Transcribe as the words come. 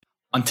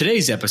On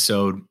today's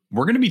episode,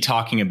 we're going to be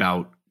talking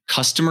about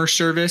customer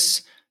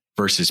service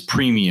versus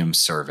premium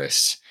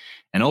service,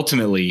 and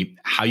ultimately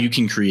how you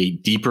can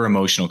create deeper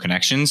emotional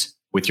connections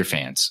with your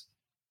fans.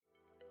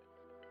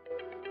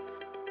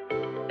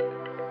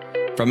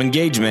 From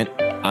Engagement,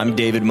 I'm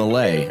David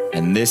Millay,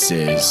 and this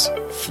is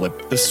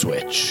Flip the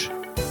Switch.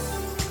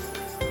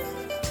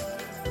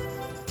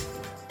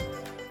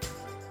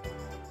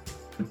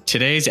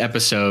 Today's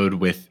episode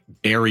with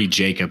Barry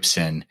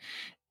Jacobson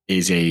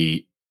is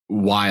a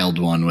wild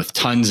one with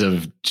tons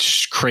of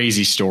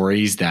crazy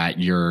stories that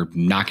you're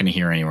not going to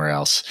hear anywhere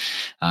else.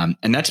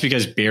 And that's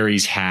because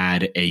Barry's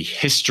had a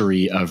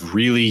history of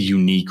really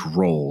unique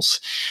roles.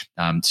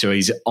 So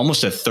he's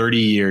almost a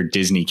 30-year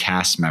Disney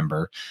cast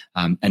member,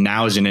 and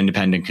now is an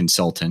independent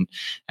consultant.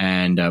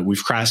 And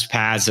we've crossed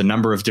paths a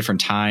number of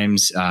different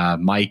times.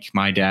 Mike,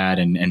 my dad,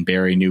 and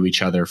Barry knew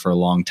each other for a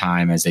long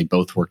time as they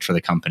both worked for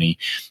the company.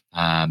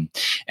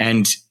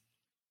 And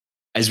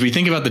as we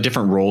think about the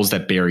different roles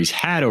that Barry's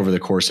had over the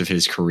course of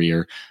his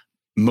career,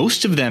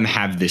 most of them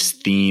have this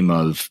theme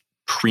of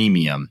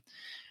premium,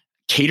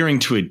 catering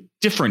to a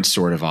different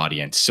sort of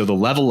audience. So the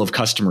level of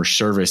customer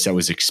service that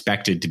was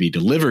expected to be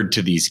delivered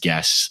to these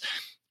guests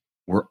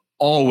were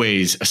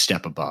always a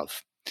step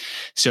above.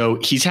 So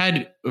he's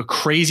had a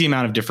crazy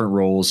amount of different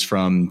roles,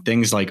 from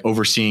things like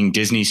overseeing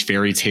Disney's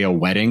fairy tale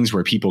weddings,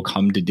 where people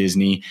come to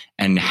Disney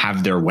and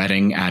have their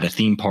wedding at a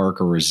theme park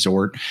or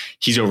resort.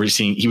 He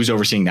was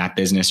overseeing that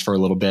business for a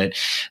little bit.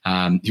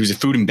 He was a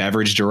food and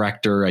beverage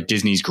director at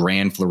Disney's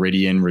Grand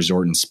Floridian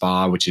Resort and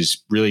Spa, which is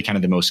really kind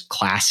of the most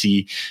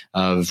classy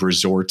of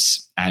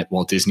resorts at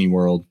Walt Disney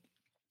World.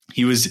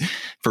 He was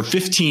for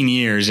 15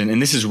 years,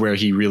 and this is where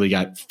he really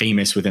got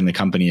famous within the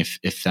company,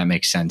 if that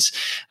makes sense.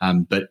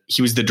 But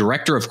he was the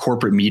director of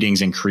corporate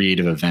meetings and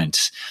creative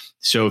events.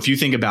 So if you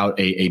think about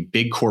a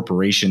big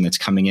corporation that's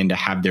coming in to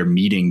have their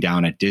meeting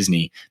down at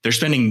Disney, they're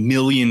spending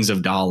millions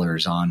of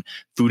dollars on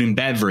food and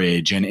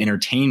beverage and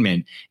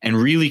entertainment and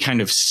really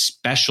kind of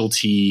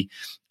specialty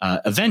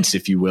events,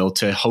 if you will,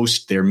 to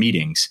host their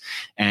meetings.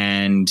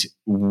 And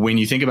when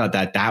you think about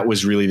that, that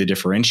was really the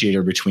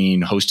differentiator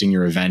between hosting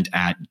your event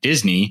at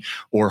Disney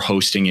or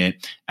hosting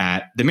it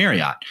at the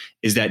Marriott,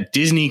 is that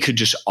Disney could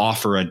just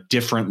offer a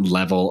different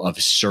level of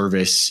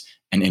service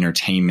and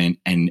entertainment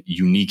and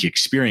unique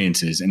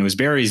experiences. And it was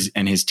Barry's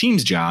and his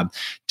team's job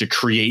to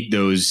create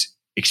those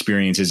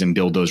experiences and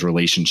build those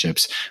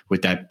relationships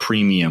with that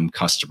premium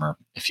customer,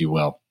 if you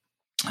will.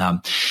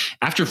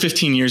 After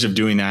 15 years of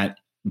doing that,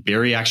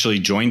 Barry actually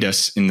joined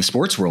us in the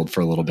sports world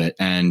for a little bit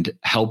and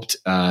helped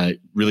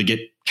really get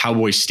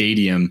Cowboy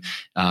Stadium,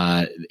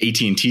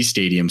 AT&T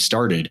Stadium,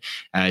 started,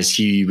 as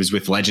he was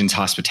with Legends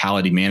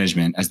Hospitality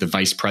Management as the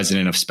vice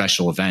president of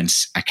special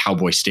events at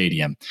Cowboy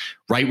Stadium,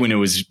 right when it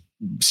was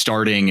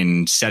starting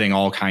and setting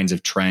all kinds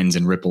of trends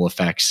and ripple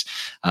effects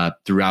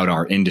throughout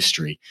our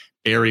industry.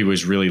 Barry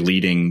was really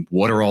leading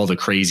what are all the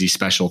crazy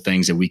special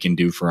things that we can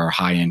do for our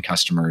high-end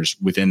customers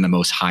within the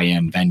most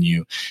high-end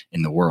venue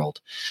in the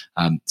world.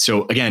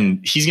 So again,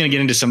 he's going to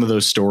get into some of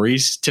those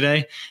stories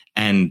today,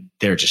 and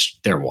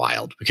they're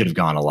wild. We could have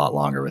gone a lot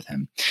longer with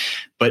him.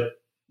 But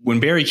when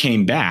Barry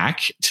came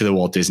back to the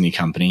Walt Disney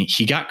Company,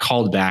 he got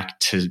called back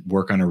to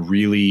work on a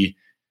really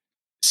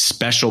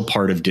special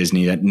part of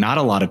Disney that not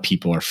a lot of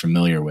people are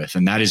familiar with,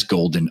 and that is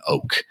Golden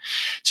Oak.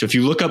 So if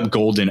you look up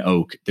Golden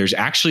Oak, there's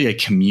actually a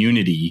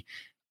community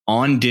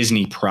on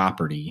Disney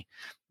property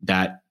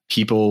that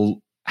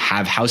people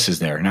have houses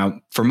there. Now,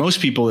 for most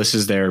people, this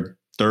is their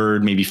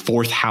third, maybe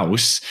fourth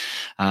house,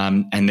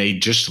 and they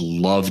just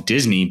love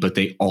Disney, but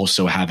they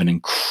also have an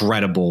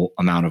incredible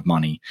amount of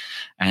money.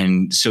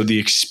 And so the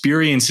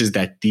experiences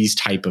that these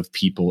type of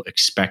people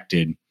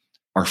expected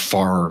are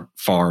far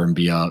and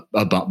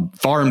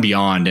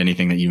beyond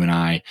anything that you and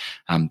I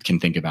can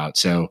think about.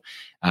 So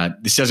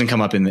this doesn't come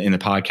up in the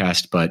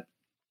podcast, but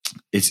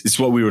it's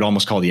what we would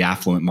almost call the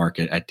affluent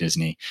market at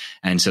Disney.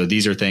 And so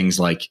these are things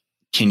like,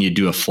 can you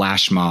do a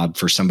flash mob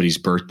for somebody's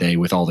birthday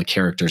with all the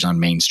characters on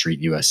Main Street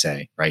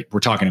USA, right? We're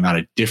talking about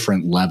a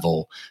different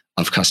level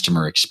of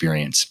customer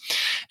experience.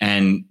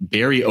 And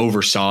Barry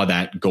oversaw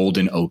that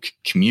Golden Oak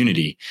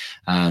community.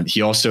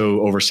 He also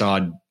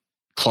oversaw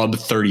Club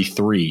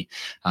 33,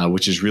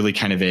 which is really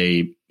kind of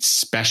a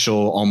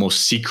special,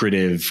 almost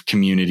secretive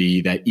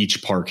community that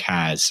each park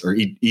has, or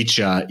each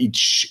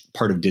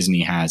part of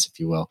Disney has, if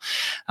you will.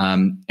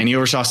 And he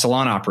oversaw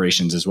salon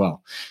operations as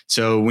well.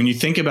 So when you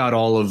think about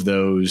all of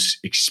those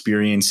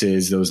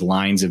experiences, those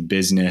lines of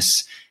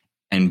business,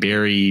 and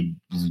Barry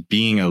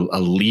being a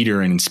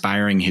leader and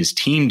inspiring his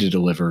team to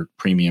deliver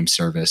premium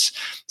service,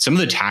 some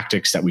of the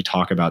tactics that we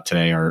talk about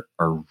today are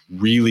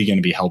really going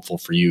to be helpful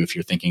for you if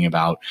you're thinking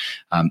about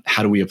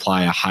how do we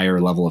apply a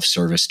higher level of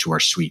service to our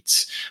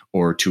suites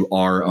or to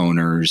our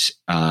owners,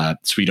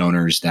 suite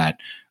owners that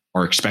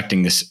are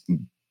expecting this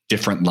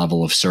different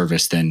level of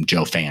service than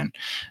Joe Fan.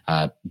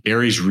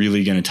 Barry's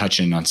really going to touch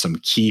in on some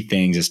key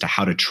things as to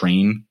how to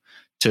train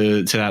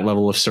to that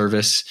level of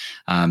service,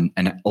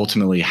 and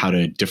ultimately how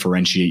to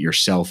differentiate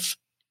yourself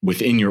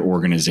within your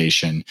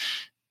organization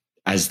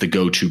as the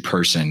go-to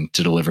person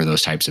to deliver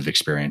those types of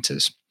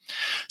experiences.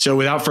 So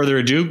without further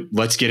ado,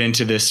 let's get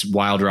into this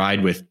wild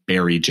ride with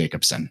Barry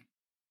Jacobson.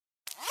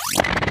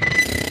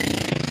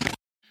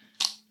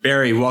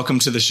 Barry, welcome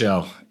to the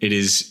show. It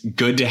is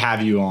good to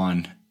have you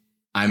on.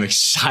 I'm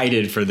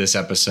excited for this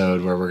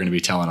episode where we're going to be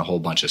telling a whole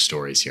bunch of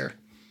stories here.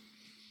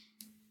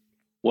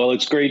 Well,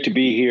 it's great to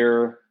be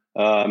here,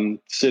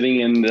 sitting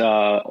in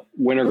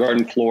Winter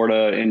Garden,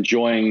 Florida,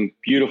 enjoying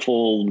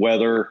beautiful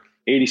weather,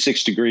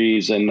 86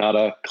 degrees and not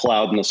a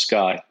cloud in the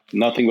sky,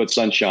 nothing but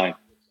sunshine.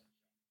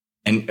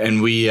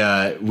 And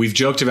we've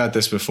joked about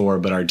this before,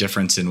 but our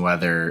difference in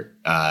weather,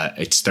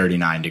 it's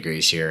 39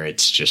 degrees here.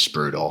 It's just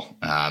brutal.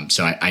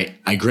 So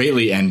I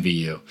greatly envy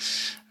you.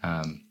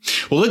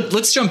 Well,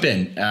 let's jump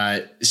in.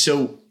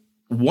 So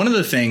one of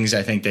the things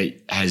I think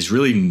that has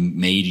really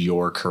made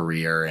your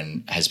career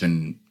and has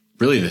been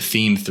really the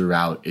theme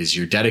throughout is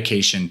your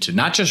dedication to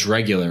not just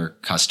regular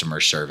customer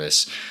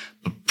service,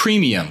 but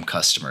premium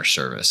customer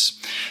service.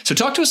 So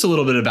talk to us a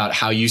little bit about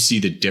how you see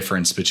the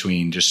difference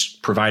between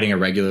just providing a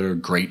regular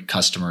great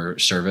customer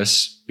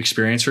service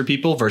experience for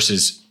people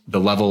versus the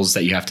levels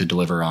that you have to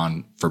deliver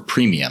on for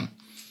premium.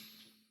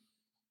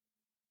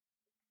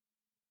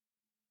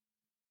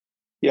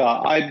 Yeah,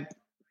 I've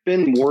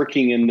been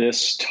working in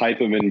this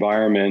type of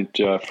environment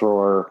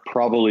for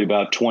probably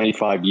about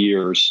 25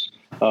 years.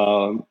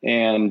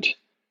 And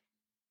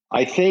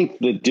I think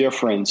the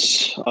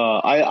difference,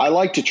 I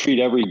like to treat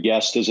every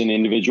guest as an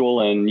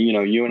individual. And,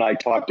 you and I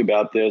talked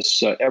about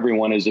this.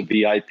 Everyone is a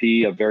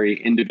VIP, a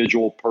very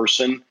individual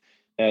person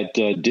at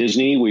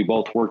Disney. We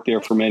both worked there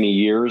for many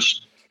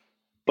years.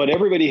 But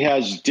everybody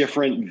has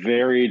different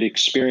varied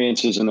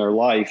experiences in their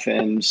life.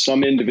 And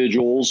some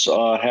individuals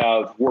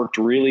have worked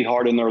really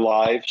hard in their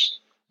lives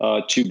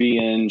to be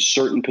in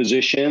certain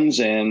positions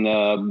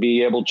and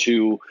be able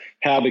to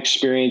have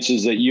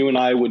experiences that you and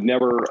I would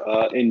never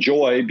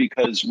enjoy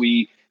because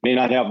we may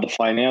not have the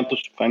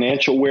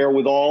financial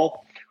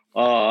wherewithal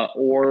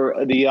or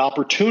the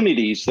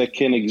opportunities that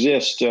can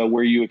exist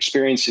where you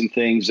experiencing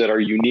things that are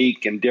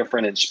unique and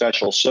different and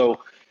special.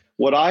 So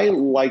what I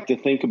like to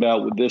think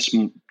about with this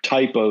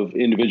type of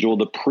individual,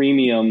 the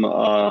premium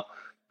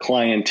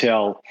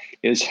clientele,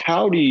 is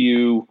how do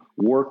you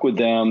work with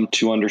them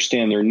to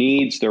understand their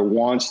needs, their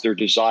wants, their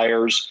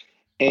desires,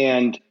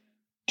 and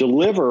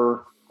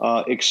deliver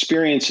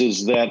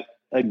experiences that,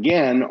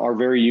 again, are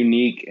very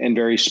unique and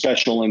very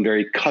special and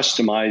very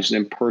customized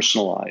and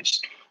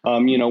personalized.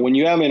 When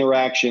you have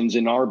interactions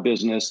in our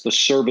business, the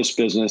service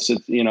business,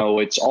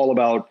 it's all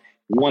about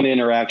one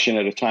interaction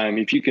at a time.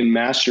 If you can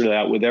master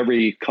that with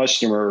every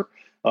customer,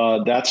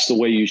 that's the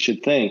way you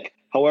should think.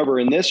 However,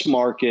 in this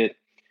market,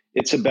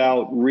 it's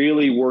about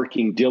really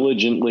working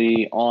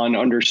diligently on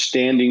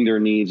understanding their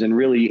needs and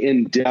really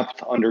in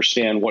depth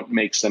understand what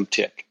makes them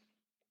tick.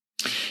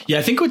 Yeah,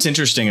 I think what's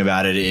interesting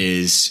about it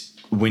is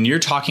when you're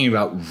talking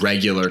about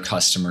regular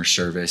customer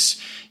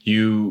service,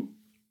 you're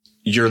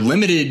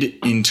limited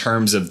in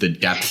terms of the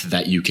depth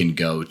that you can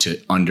go to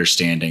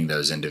understanding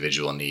those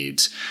individual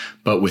needs.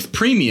 But with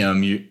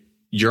premium,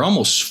 you're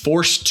almost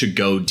forced to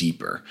go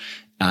deeper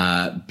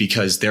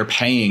because they're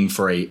paying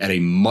at a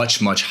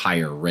much, much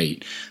higher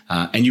rate.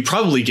 And you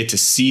probably get to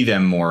see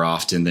them more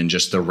often than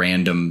just the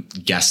random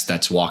guest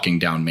that's walking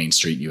down Main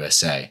Street,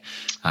 USA.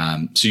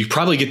 So you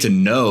probably get to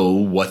know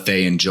what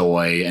they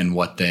enjoy and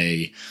what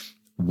they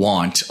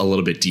want a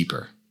little bit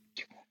deeper.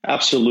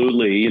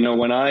 Absolutely.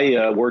 When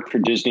I worked for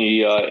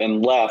Disney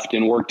and left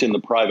and worked in the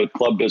private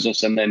club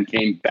business and then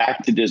came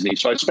back to Disney.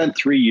 So I spent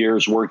 3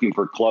 years working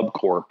for Club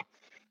Corp.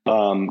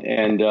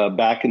 And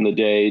back in the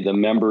day, the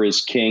member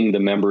is king, the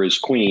member is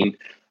queen,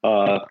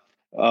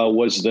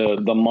 was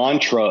the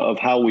mantra of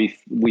how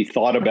we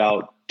thought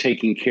about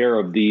taking care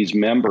of these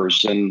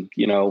members. And,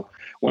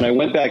 when I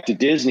went back to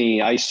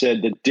Disney, I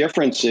said the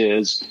difference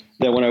is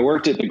that when I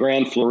worked at the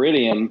Grand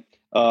Floridian,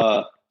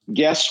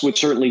 guests would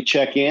certainly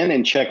check in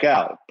and check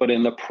out. But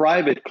in the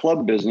private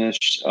club business,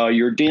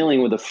 you're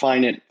dealing with a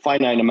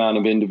finite amount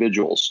of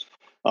individuals.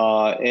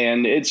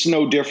 And it's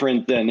no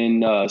different than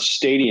in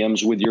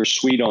stadiums with your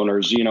suite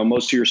owners.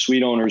 Most of your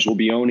suite owners will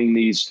be owning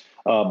these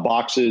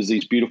boxes,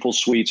 these beautiful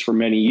suites for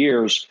many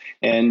years.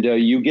 And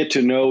you get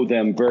to know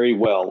them very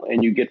well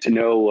and you get to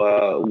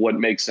know what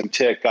makes them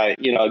tick.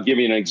 I'll give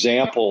you an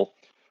example.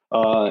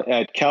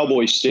 At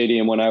Cowboy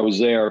Stadium, when I was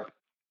there,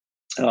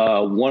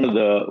 one of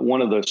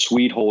the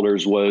suite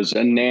holders was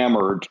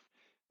enamored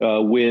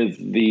with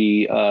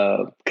the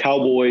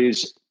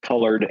Cowboys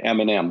colored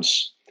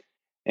M&Ms.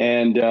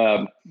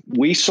 And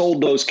we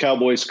sold those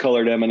Cowboys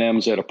colored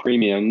M&Ms at a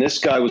premium. This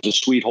guy was a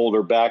suite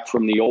holder back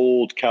from the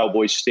old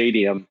Cowboy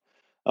Stadium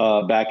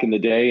back in the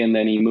day. And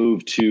then he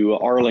moved to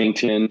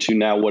Arlington to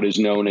now what is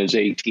known as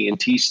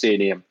AT&T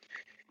Stadium.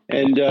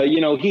 And,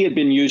 he had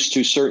been used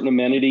to certain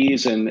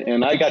amenities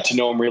and I got to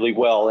know him really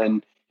well.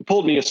 And he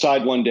pulled me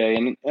aside one day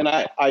and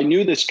I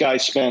knew this guy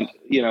spent,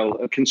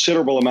 a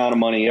considerable amount of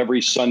money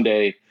every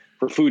Sunday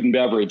for food and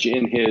beverage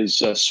in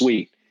his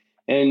suite.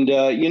 And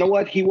you know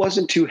what? He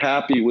wasn't too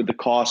happy with the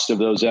cost of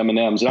those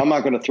M&Ms. And I'm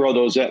not going to throw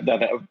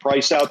that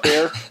price out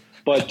there.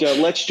 But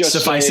let's just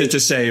suffice it to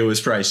say it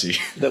was pricey.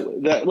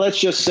 Let's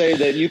just say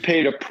that you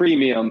paid a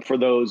premium for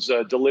those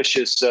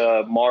delicious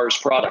Mars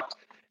product.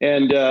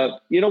 And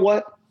you know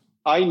what?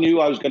 I knew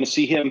I was going to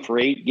see him for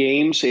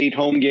 8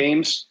 home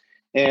games.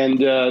 And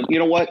you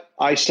know what?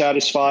 I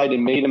satisfied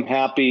and made him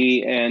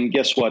happy. And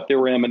guess what? There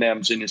were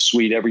M&Ms in his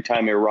suite every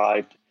time he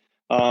arrived.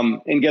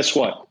 And guess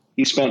what?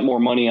 He spent more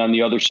money on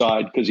the other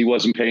side because he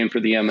wasn't paying for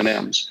the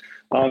M&Ms.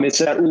 It's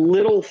that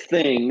little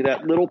thing,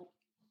 that little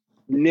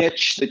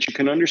niche that you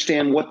can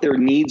understand what their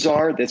needs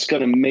are that's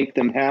going to make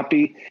them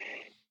happy.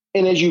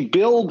 And as you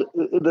build,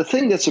 the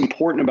thing that's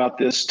important about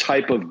this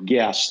type of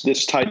guest,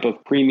 this type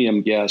of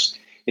premium guest,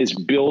 is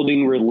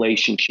building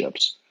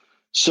relationships.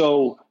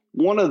 So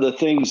one of the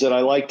things that I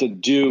like to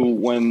do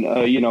when,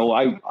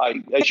 I,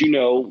 as you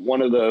know,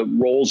 one of the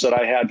roles that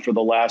I had for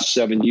the last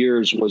 7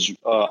 years was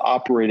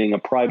operating a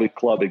private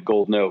club at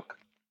Golden Oak.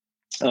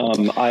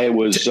 I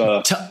was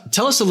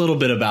tell us a little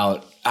bit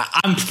about.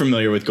 I'm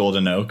familiar with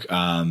Golden Oak,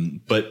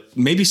 but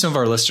maybe some of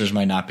our listeners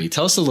might not be.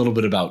 Tell us a little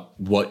bit about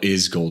what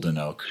is Golden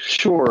Oak.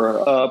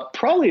 Sure.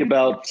 Probably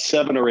about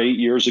 7 or 8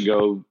 years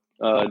ago,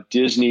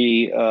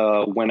 Disney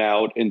went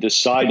out and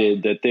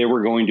decided that they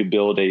were going to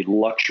build a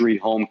luxury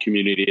home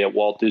community at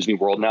Walt Disney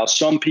World. Now,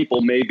 some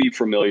people may be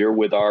familiar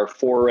with our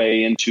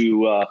foray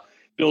into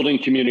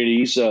building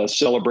communities.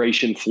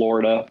 Celebration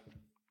Florida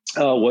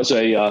was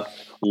a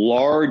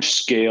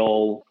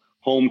large-scale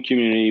home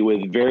community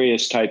with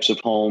various types of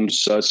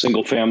homes,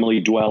 single-family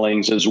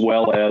dwellings, as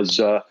well as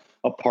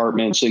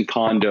apartments and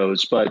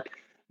condos. But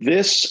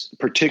this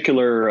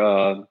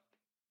particular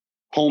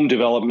home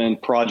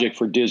development project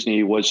for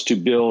Disney was to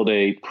build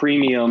a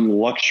premium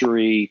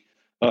luxury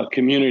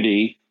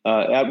community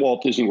at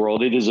Walt Disney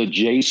World. It is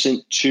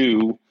adjacent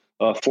to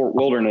Fort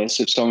Wilderness.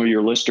 If some of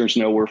your listeners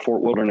know where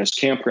Fort Wilderness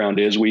Campground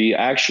is, we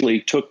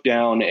actually took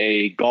down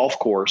a golf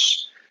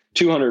course,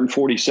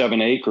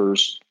 247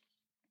 acres,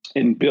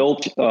 and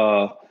built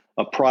a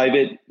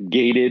private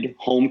gated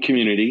home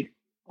community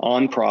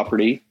on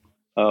property.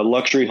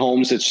 Luxury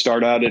homes that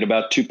start out at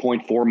about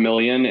 $2.4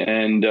 million,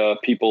 and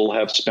people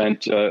have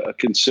spent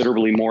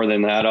considerably more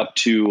than that, up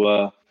to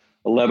 $11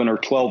 or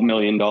 $12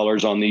 million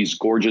on these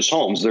gorgeous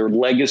homes. They're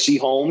legacy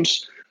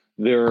homes.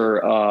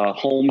 They're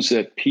homes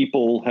that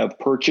people have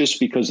purchased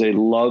because they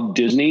love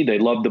Disney, they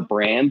love the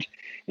brand,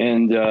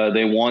 and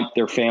they want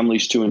their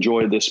families to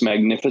enjoy this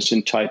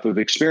magnificent type of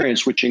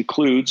experience, which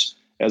includes,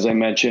 as I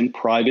mentioned,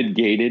 private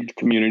gated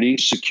community,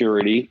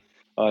 security,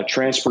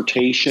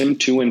 transportation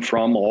to and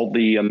from all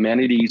the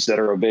amenities that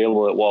are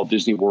available at Walt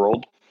Disney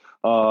World,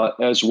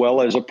 as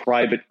well as a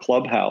private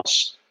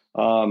clubhouse.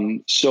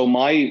 So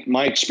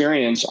my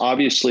experience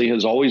obviously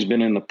has always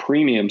been in the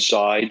premium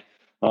side,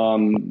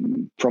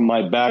 from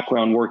my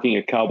background working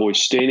at Cowboy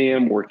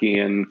Stadium, working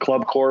in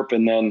Club Corp,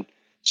 and then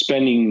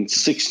spending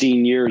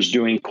 16 years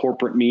doing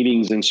corporate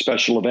meetings and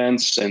special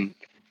events and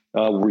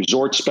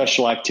resort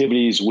special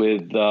activities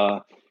with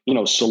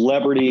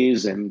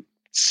celebrities and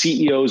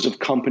CEOs of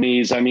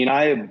companies. I mean,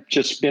 I have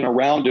just been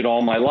around it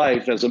all my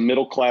life as a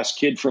middle-class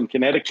kid from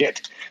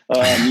Connecticut.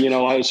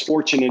 I was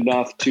fortunate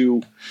enough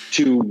to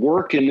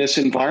work in this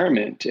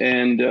environment,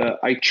 and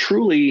I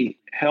truly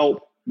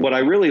help. What I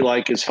really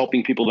like is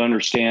helping people to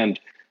understand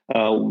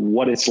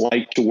what it's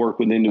like to work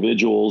with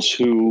individuals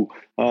who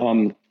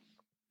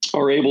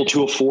are able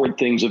to afford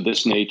things of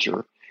this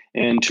nature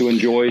and to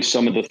enjoy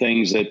some of the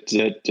things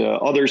that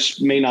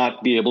others may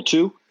not be able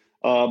to.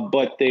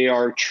 But they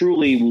are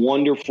truly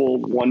wonderful,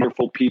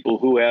 wonderful people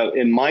who have,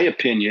 in my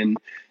opinion,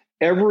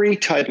 every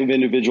type of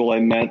individual I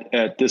met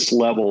at this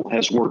level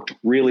has worked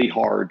really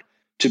hard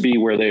to be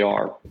where they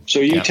are. So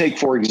you take,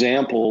 for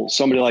example,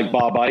 somebody like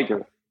Bob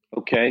Iger,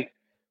 okay?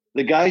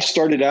 The guy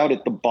started out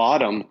at the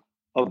bottom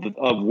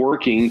of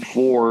working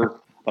for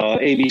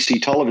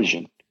ABC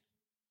television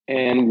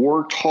and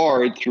worked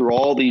hard through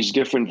all these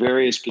different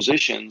various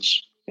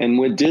positions and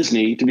with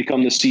Disney to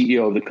become the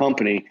CEO of the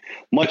company,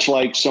 much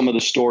like some of the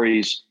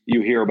stories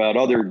you hear about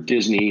other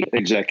Disney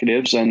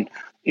executives and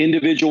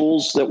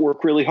individuals that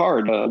work really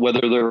hard, whether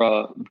they're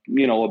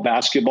a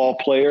basketball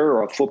player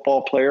or a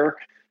football player.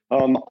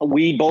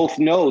 We both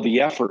know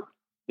the effort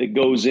that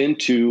goes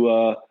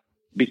into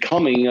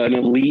becoming an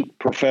elite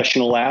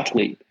professional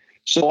athlete.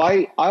 So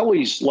I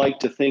always like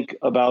to think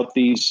about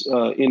these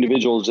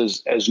individuals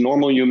as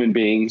normal human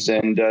beings.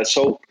 And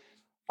so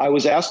I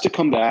was asked to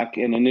come back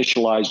and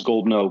initialize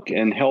Golden Oak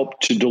and help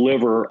to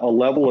deliver a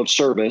level of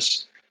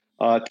service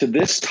to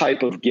this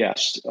type of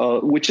guest,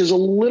 which is a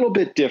little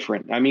bit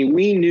different. I mean,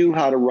 we knew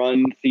how to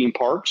run theme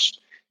parks.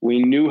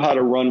 We knew how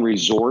to run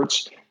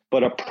resorts,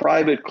 but a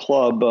private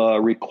club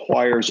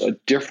requires a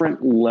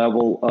different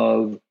level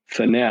of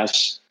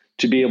finesse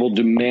to be able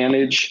to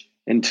manage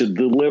and to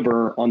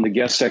deliver on the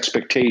guest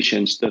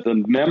expectations, to the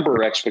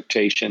member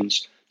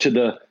expectations, to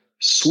the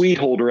suite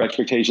holder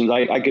expectations.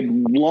 I could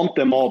lump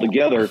them all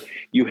together.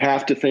 You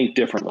have to think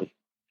differently.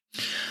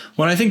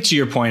 Well, I think to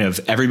your point of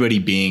everybody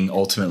being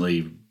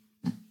ultimately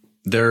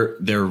they're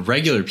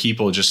regular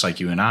people just like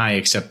you and I,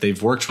 except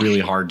they've worked really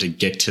hard to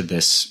get to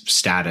this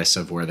status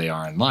of where they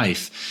are in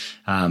life.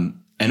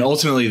 And And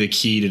ultimately, the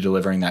key to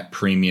delivering that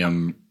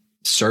premium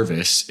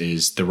service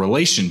is the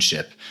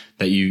relationship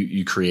that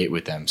you create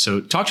with them.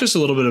 So talk to us a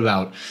little bit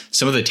about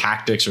some of the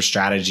tactics or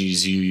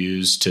strategies you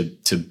use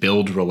to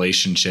build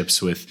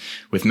relationships with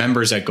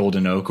members at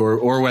Golden Oak,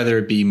 or whether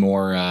it be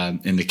more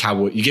in the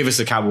Cowboy. You gave us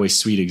the Cowboy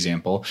Suite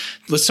example.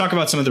 Let's talk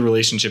about some of the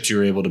relationships you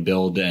were able to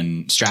build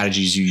and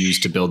strategies you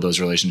used to build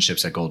those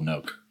relationships at Golden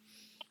Oak.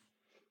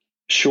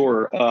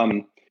 Sure.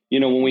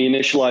 When we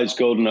initialized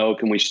Golden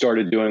Oak and we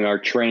started doing our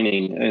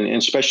training, and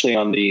especially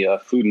on the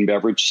food and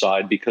beverage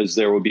side, because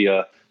there would be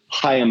a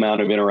high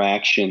amount of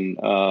interaction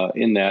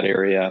in that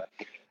area,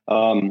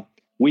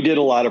 we did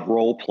a lot of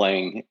role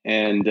playing.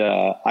 And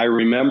I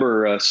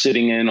remember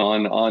sitting in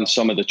on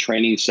some of the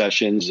training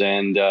sessions,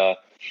 and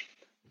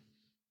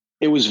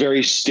it was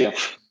very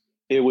stiff.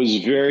 It was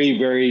very,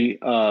 very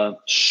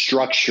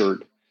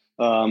structured.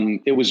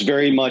 It was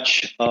very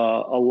much a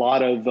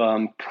lot of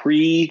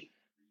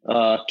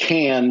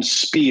canned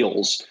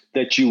spiels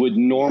that you would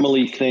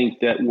normally think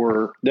that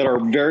are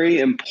very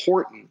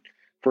important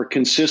for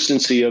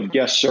consistency of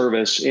guest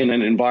service in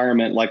an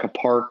environment like a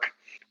park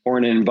or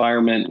an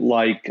environment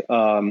like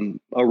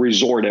a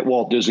resort at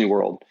Walt Disney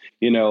World.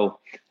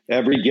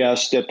 Every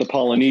guest at the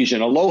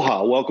Polynesian,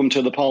 aloha, welcome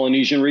to the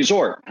Polynesian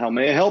Resort. How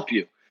may I help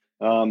you?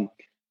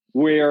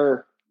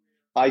 Where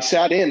I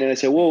sat in and I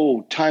said,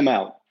 whoa, time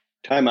out,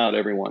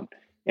 everyone.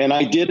 And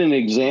I did an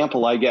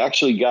example. I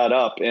actually got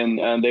up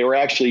and they were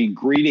actually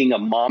greeting a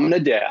mom and a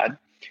dad,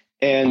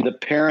 and the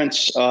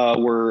parents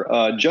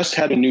were just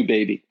had a new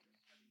baby,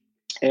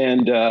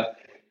 and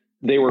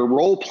they were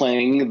role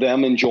playing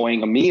them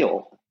enjoying a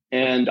meal.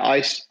 And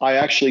I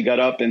actually got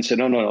up and said,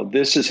 no,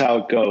 this is how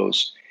it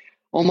goes.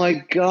 Oh my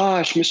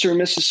gosh, Mr. and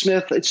Mrs.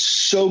 Smith, it's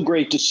so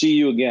great to see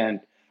you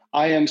again.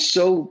 I am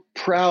so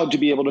proud to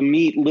be able to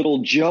meet little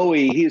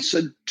Joey. He's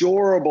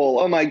adorable.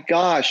 Oh my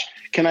gosh,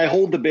 can I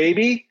hold the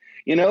baby?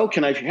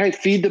 Can I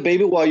feed the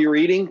baby while you're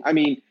eating? I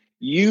mean,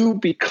 you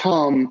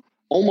become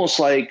almost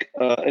like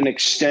an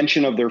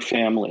extension of their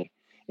family.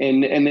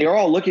 And they're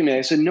all looking at me.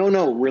 I said,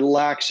 no,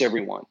 relax,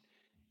 everyone.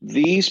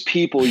 These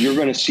people, you're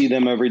going to see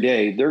them every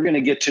day. They're going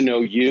to get to know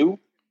you.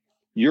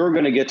 You're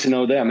going to get to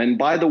know them. And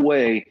by the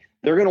way,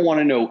 they're going to want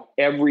to know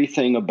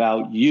everything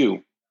about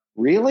you.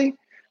 Really?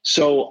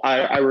 So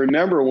I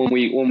remember when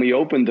we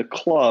opened the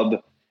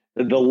club,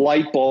 the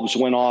light bulbs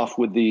went off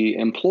with the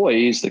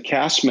employees, the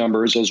cast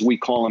members, as we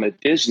call them at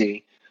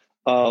Disney,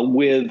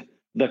 with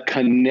the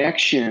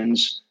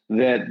connections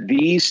that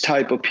these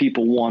type of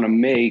people want to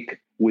make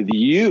with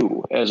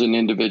you as an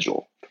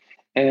individual.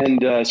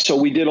 And so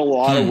we did a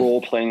lot of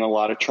role playing, a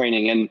lot of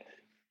training, and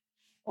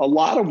a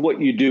lot of what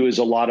you do is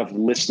a lot of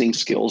listening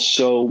skills.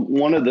 So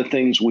one of the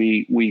things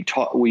we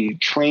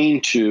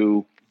trained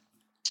to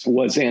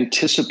was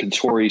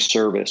anticipatory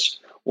service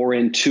or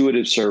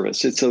intuitive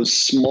service. It's those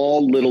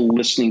small little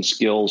listening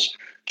skills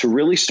to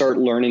really start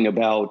learning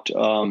about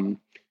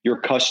your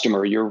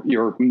customer,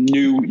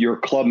 your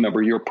club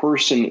member, your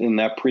person in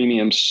that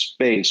premium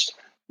space.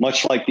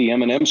 Much like the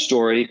M&M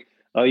story,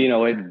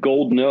 at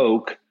Golden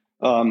Oak,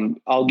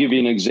 I'll give you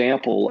an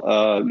example.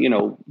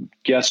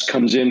 Guest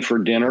comes in for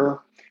dinner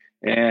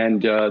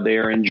and they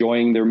are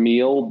enjoying their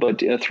meal,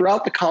 but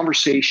throughout the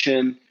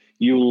conversation,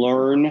 you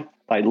learn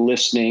by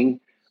listening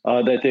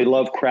that they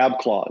love crab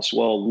claws.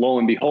 Well, lo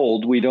and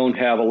behold, we don't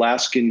have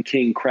Alaskan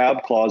king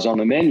crab claws on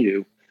the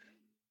menu,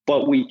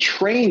 but we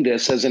trained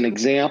this as an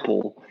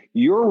example.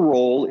 Your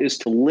role is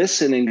to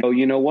listen and go,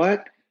 you know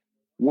what?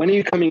 When are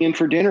you coming in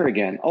for dinner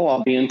again? Oh,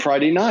 I'll be in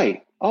Friday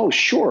night. Oh,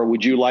 sure.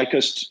 Would you like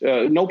us?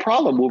 No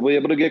problem. We'll be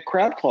able to get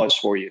crab claws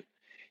for you.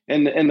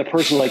 And the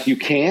person like, you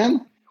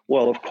can?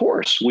 Well, of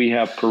course, we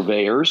have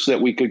purveyors that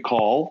we could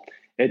call.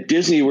 At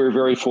Disney, we're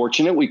very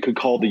fortunate. We could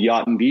call the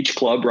Yacht and Beach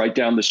Club right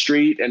down the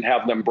street and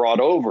have them brought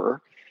over.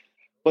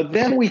 But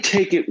then we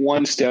take it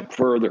one step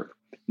further.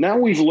 Now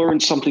we've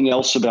learned something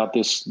else about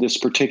this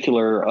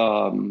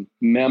particular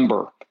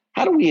member.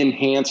 How do we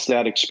enhance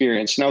that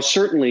experience? Now,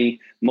 certainly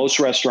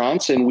most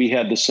restaurants, and we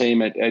had the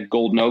same at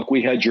Golden Oak,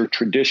 we had your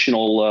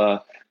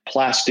traditional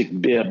plastic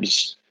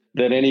bibs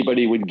that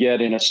anybody would get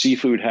in a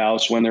seafood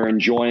house when they're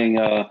enjoying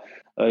a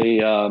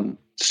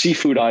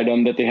seafood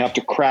item that they have to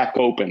crack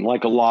open,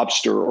 like a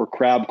lobster or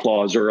crab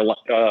claws or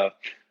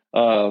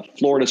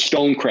Florida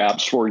stone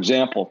crabs, for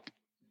example.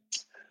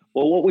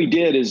 Well, what we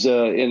did is,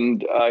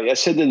 I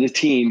said to the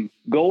team,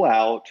 go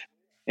out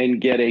and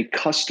get a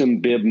custom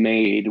bib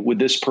made with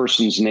this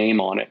person's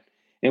name on it.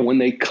 And when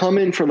they come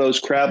in for those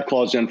crab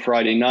claws on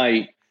Friday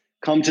night,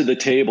 come to the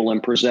table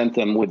and present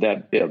them with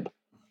that bib.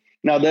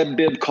 Now, that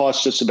bib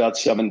cost us about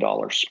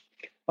 $7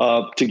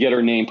 to get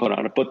our name put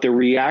on it. But the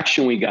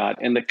reaction we got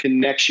and the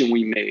connection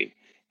we made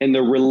and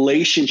the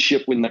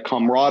relationship and the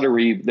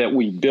camaraderie that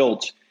we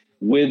built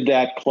with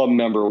that club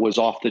member was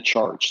off the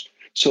charts.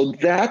 So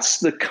that's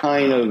the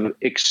kind of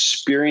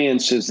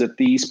experiences that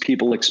these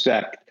people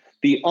expect.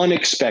 The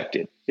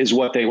unexpected is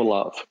what they will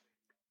love.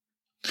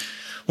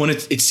 Well,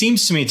 it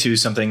seems to me too,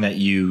 something that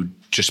you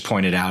just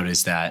pointed out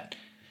is that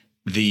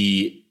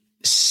the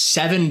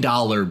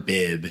 $7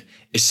 bib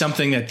is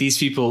something that these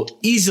people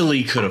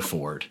easily could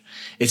afford.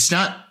 It's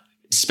not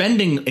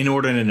spending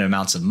inordinate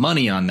amounts of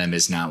money on them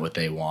is not what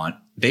they want.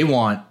 They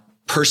want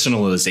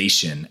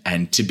personalization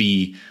and to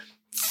be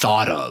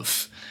thought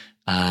of.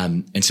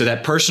 And so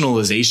that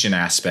personalization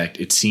aspect,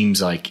 it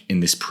seems like in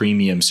this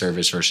premium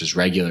service versus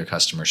regular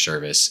customer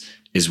service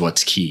is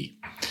what's key.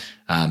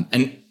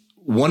 And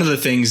one of the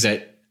things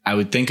that I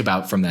would think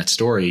about from that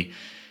story,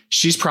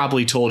 she's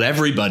probably told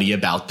everybody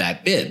about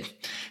that bib.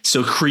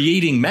 So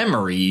creating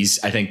memories,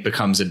 I think,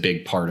 becomes a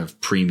big part of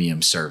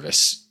premium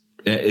service.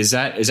 Is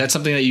that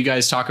something that you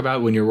guys talk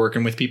about when you're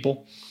working with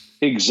people?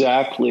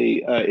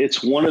 Exactly.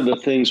 It's one of the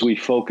things we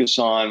focus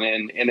on,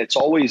 and it's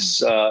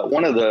always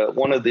one of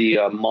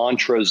the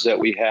mantras that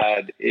we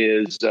had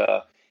is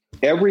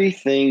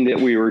everything that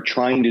we were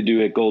trying to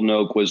do at Golden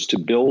Oak was to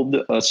build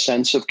a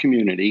sense of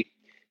community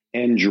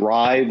and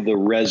drive the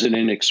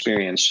resident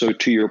experience. So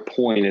to your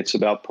point, it's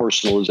about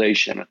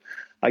personalization.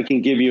 I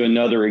can give you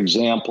another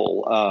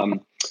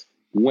example.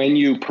 When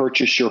you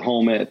purchase your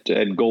home at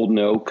Golden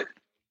Oak,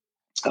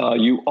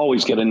 you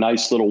always get a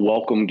nice little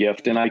welcome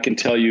gift. And I can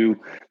tell you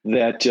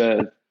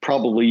that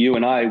probably you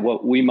and I,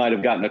 we might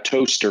have gotten a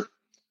toaster.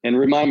 And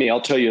remind me,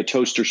 I'll tell you a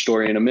toaster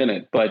story in a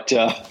minute. But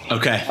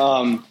okay,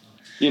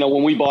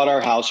 when we bought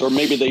our house, or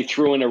maybe they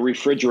threw in a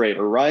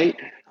refrigerator, right?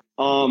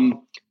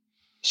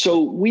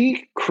 So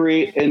we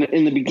create,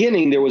 in the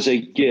beginning, there was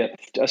a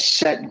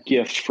set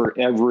gift for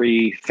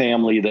every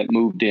family that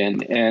moved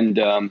in.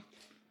 And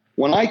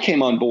when I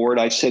came on board,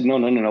 I said, no,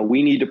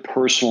 we need to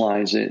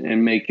personalize it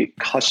and make it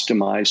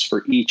customized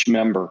for each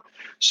member.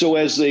 So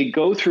as they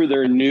go through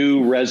their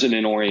new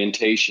resident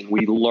orientation,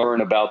 we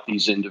learn about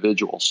these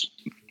individuals.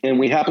 And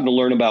we happen to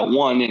learn about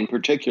one in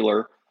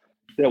particular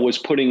that was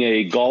putting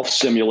a golf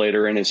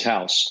simulator in his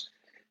house.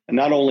 And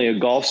not only a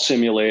golf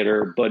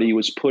simulator, but he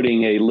was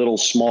putting a little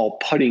small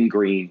putting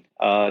green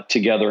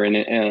together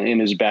in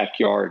his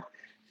backyard.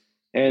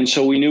 And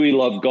so we knew he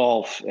loved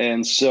golf.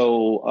 And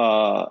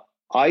so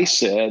I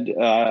said,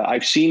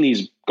 I've seen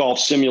these golf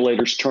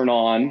simulators turn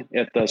on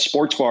at the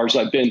sports bars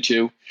I've been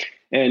to.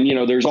 And,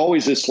 there's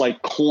always this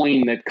like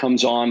coin that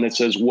comes on that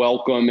says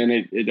welcome, and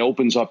it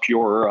opens up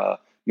your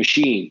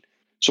machine.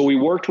 So we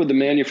worked with the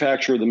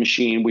manufacturer of the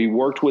machine. We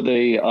worked with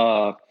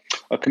a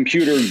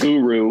computer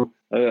guru,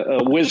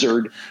 a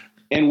wizard,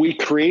 and we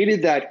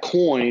created that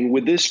coin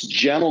with this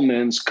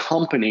gentleman's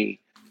company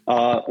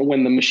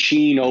when the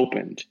machine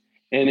opened.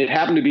 And it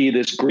happened to be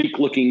this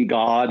Greek-looking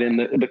god, and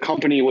the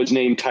company was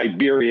named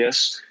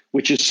Tiberius,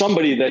 which is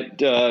somebody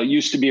that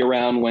used to be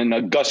around when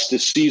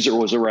Augustus Caesar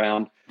was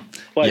around.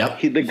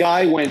 But the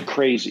guy went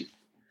crazy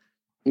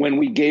when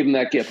we gave him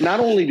that gift. Not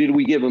only did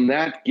we give him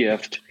that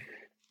gift,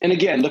 and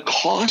again, the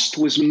cost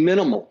was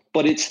minimal,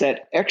 but it's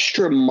that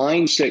extra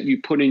mindset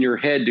you put in your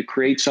head to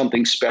create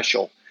something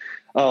special.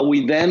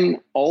 We then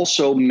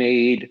also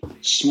made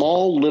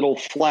small little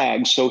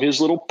flags. So his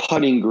little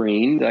putting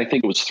green, I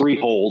think it was 3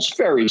 holes,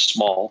 very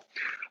small,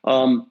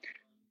 has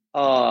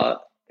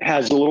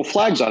the little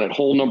flags on it.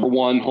 Hole number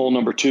 1, hole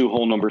number 2,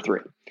 hole number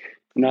 3.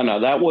 No,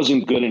 that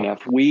wasn't good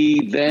enough.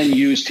 We then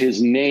used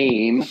his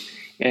name,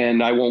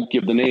 and I won't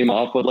give the name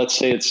off, but let's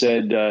say it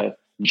said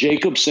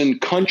Jacobson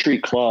Country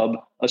Club,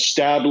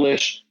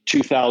 established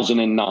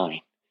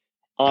 2009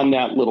 on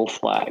that little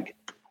flag.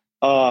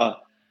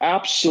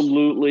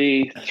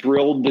 Absolutely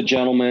thrilled the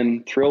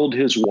gentleman, thrilled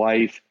his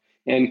wife,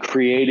 and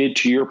created,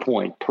 to your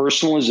point,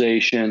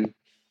 personalization,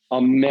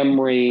 a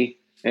memory,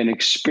 an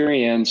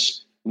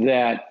experience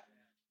that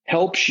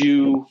helps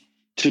you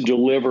to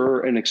deliver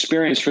an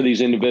experience for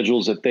these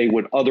individuals that they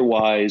would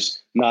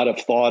otherwise not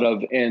have thought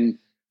of. And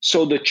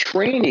so the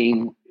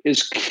training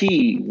is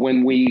key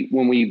when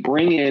we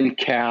bring in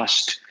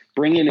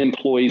bring in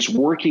employees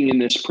working in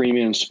this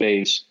premium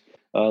space,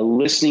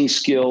 listening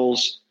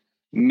skills,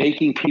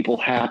 making people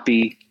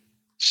happy.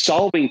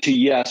 Solving to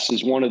yes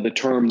is one of the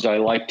terms I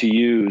like to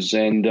use.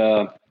 And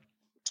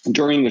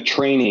during the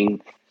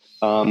training,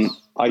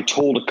 I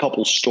told a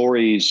couple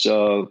stories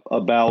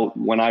about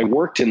when I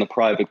worked in the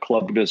private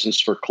club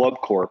business for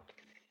Club Corp.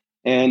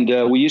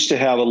 And we used to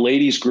have a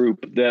ladies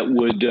group that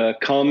would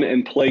come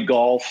and play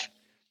golf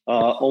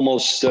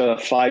almost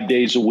 5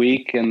 days a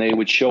week. And they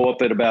would show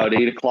up at about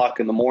 8 o'clock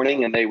in the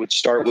morning, and they would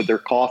start with their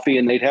coffee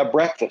and they'd have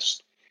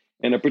breakfast.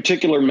 And a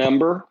particular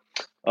member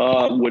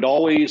would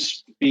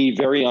always be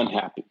very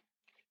unhappy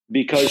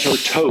because her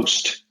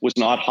toast was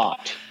not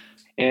hot.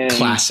 And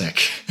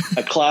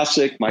a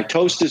classic. My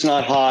toast is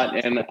not hot,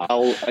 and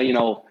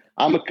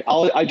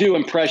I do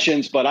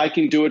impressions, but I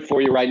can do it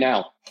for you right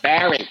now.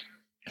 Barry,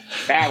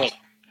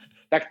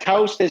 the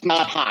toast is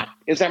not hot.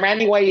 Is there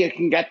any way you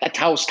can get the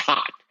toast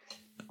hot?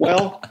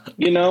 Well,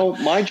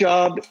 my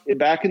job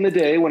back in the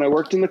day when I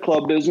worked in the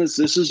club business,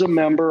 this is a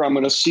member. I'm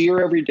going to see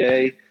her every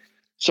day.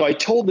 So I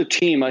told the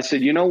team, I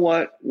said, you know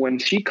what? When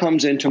she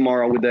comes in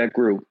tomorrow with that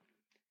group,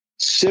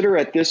 sit her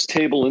at this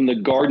table in the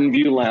Garden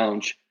View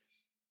Lounge.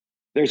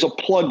 There's a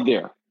plug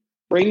there.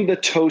 Bring the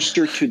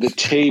toaster to the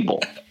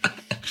table.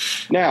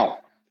 Now,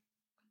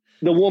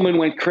 the woman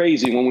went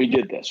crazy when we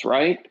did this,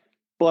 right?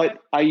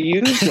 But I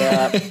use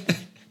that.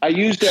 I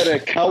use that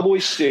at Cowboy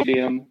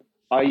Stadium.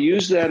 I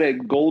use that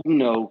at Golden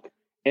Oak.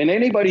 And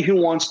anybody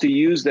who wants to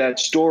use that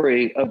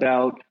story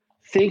about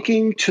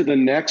thinking to the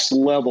next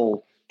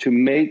level to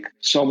make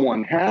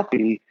someone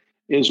happy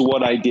is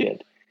what I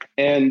did.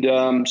 And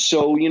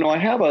so, I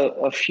have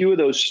a few of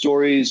those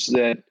stories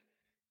that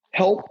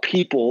help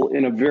people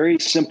in a very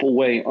simple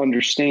way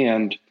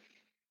understand,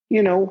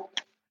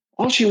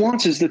 all she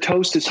wants is the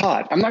toast is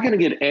hot. I'm not going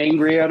to get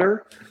angry at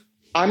her.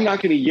 I'm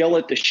not going to yell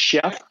at the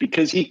chef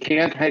because he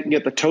can't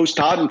get the toast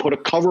hot and put a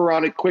cover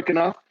on it quick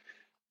enough,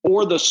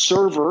 or the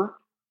server.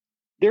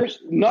 There's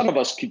none of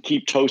us could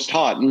keep toast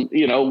hot. And,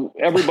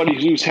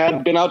 everybody who's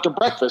been out to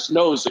breakfast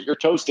knows that your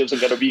toast isn't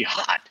going to be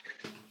hot.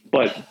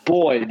 But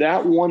boy,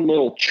 that one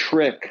little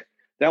trick,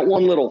 that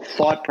one little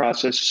thought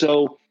process.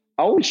 So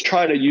I always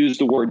try to use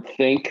the word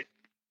think.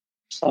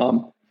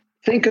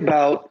 Think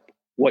about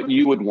what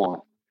you would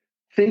want.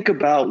 Think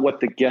about what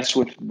the guests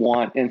would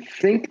want, and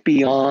think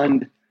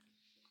beyond,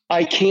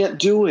 I can't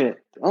do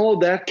it. Oh,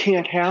 that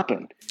can't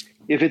happen.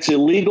 If it's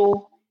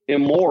illegal,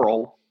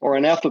 immoral, or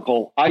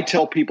unethical, I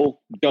tell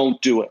people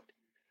don't do it.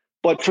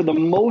 But for the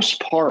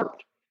most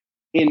part,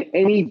 in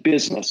any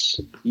business,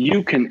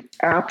 you can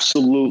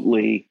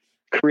absolutely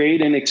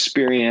create an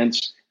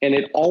experience, and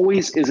it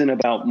always isn't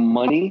about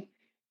money.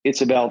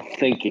 It's about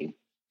thinking.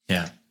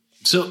 Yeah.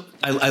 So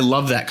I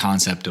love that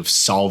concept of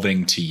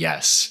solving to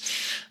yes.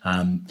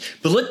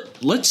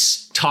 But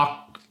let's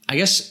talk, I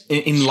guess,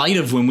 in light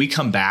of when we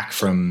come back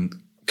from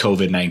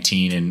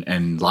COVID-19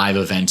 and live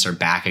events are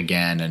back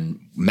again and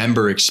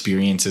member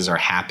experiences are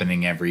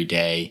happening every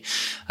day.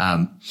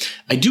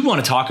 I do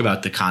want to talk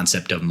about the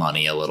concept of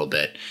money a little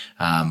bit.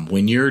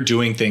 When you're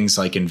doing things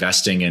like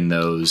investing in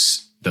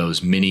those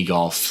mini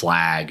golf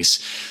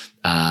flags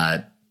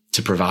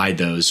to provide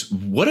those,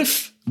 what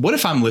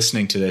if I'm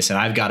listening to this and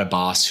I've got a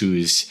boss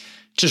who's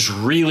just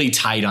really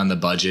tight on the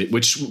budget,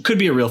 which could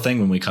be a real thing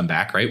when we come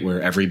back, right?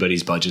 Where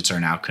everybody's budgets are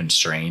now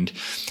constrained.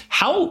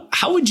 How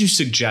would you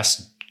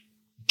suggest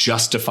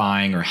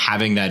justifying or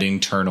having that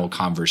internal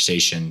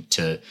conversation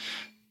to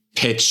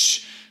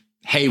pitch,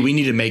 hey, we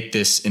need to make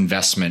this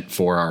investment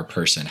for our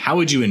person? How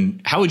would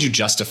you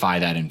justify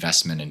that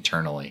investment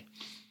internally?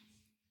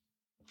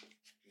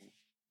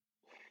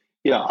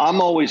 Yeah, I'm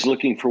always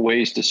looking for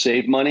ways to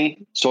save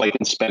money so I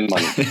can spend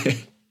money.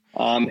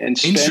 And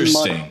spend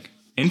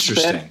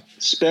Interesting.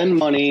 Spend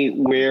money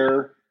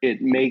where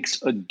it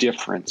makes a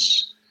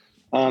difference.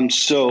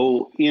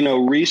 So,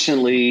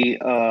 recently,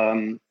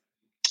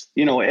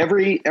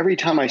 every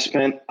time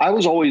I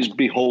was always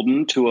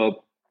beholden to a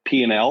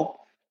P&L,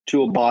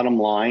 to a bottom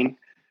line.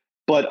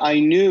 But I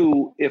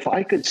knew if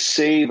I could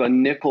save a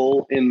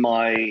nickel in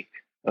my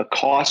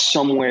cost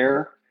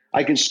somewhere,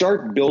 I could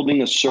start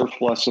building a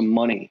surplus of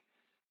money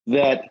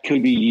that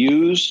could be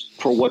used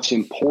for what's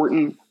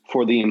important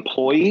for the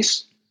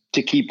employees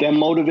to keep them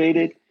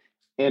motivated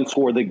and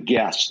for the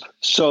guest.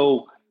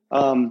 So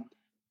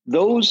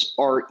those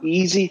are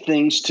easy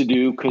things to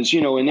do because,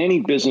 in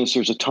any business,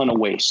 there's a ton of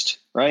waste,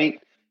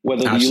 right?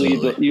 Whether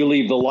you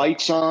leave the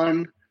lights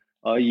on,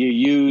 you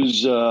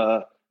use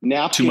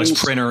napkins, too much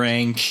printer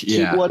ink,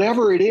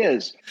 whatever it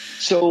is.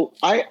 So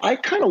I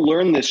kind of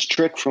learned this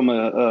trick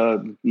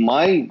from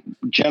my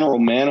general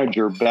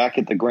manager back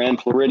at the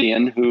Grand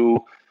Floridian,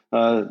 who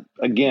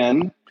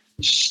again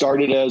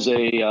started as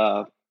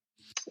a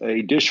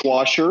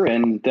dishwasher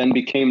and then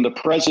became the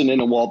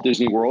president of Walt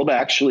Disney World.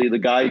 Actually, the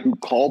guy who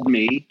called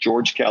me,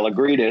 George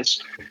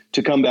Kalogridis,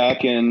 to come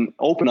back and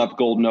open up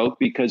Golden Oak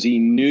because he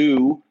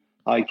knew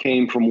I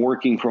came from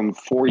working from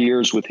 4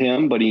 years with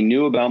him, but he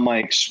knew about my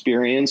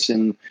experience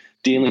in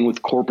dealing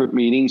with corporate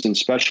meetings and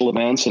special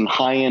events and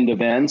high-end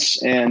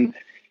events. And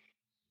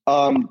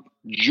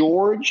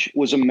George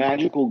was a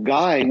magical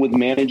guy with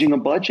managing a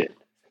budget.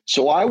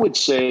 So I would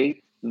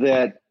say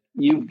that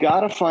you've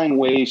got to find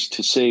ways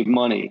to save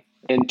money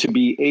and to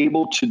be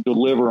able to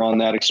deliver on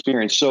that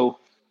experience. So,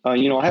 I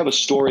have a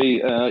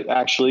story,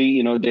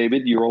 actually,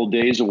 David, your old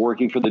days of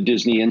working for the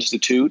Disney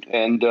Institute,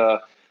 and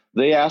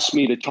they asked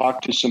me to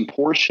talk to some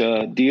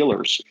Porsche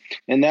dealers.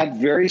 And that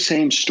very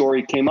same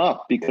story came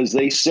up because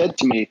they said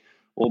to me,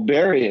 well,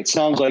 Barry, it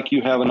sounds like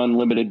you have an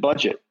unlimited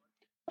budget.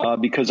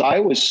 Because I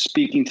was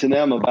speaking to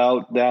them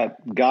about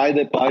that guy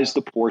that buys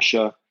the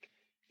Porsche.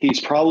 He's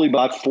probably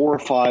bought 4 or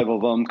 5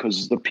 of them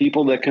because the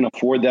people that can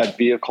afford that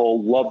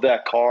vehicle love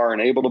that car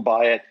and able to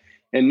buy it.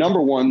 And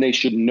number one, they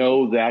should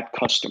know that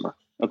customer.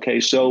 Okay,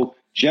 so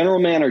general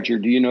manager,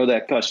 do you know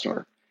that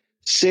customer?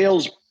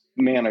 Sales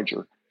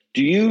manager,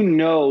 do you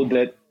know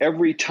that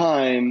every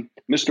time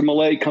Mr.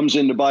 Millay comes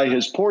in to buy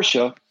his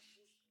Porsche,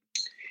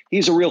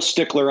 he's a real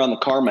stickler on the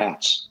car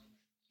mats.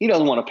 He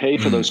doesn't want to pay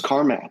for those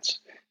car mats.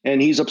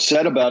 And he's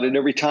upset about it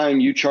every time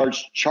you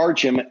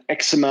charge him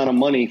X amount of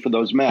money for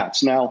those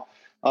mats. Now,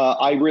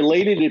 I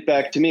related it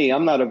back to me.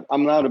 I'm not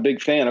a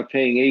big fan of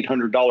paying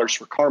 $800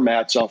 for car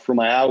mats for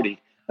my Audi.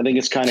 I think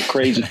it's kind of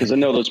crazy because I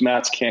know those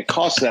mats can't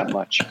cost that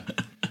much.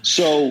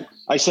 So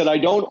I said, I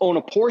don't own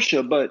a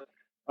Porsche, but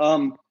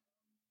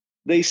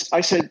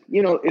I said,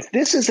 if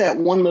this is that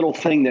one little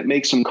thing that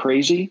makes them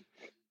crazy,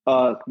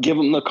 give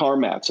them the car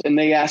mats. And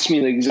they asked me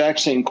the exact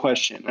same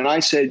question. And I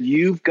said,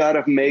 you've got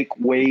to make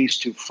ways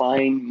to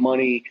find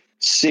money,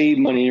 save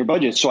money in your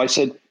budget. So I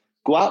said,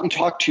 go out and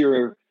talk to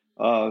your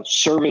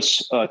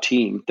service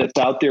team that's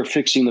out there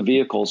fixing the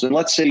vehicles. And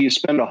let's say you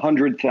spend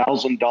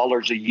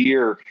 $100,000 a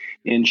year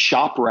in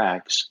shop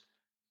rags.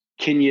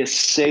 Can you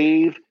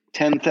save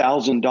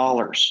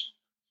 $10,000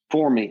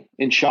 for me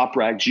in shop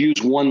rags?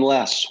 Use one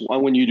less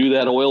when you do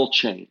that oil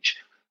change.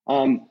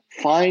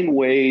 Find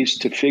ways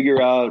to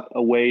figure out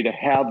a way to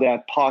have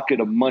that pocket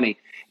of money.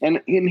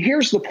 And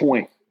here's the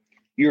point.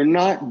 You're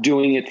not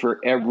doing it for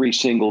every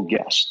single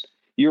guest.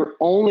 You're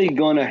only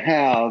going to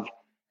have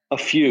a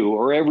few,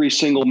 or every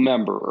single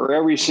member, or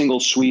every single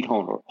suite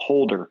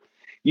holder.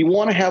 You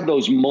want to have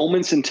those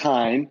moments in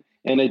time,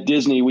 and at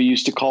Disney we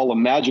used to call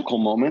them magical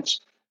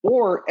moments,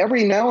 or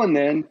every now and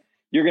then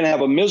you're going to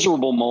have a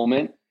miserable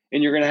moment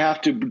and you're going to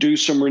have to do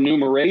some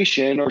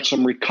remuneration or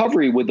some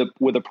recovery with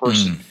a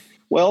person.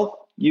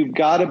 Well, you've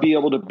got to be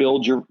able to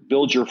build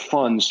your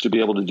funds to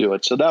be able to do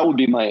it. So that would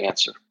be my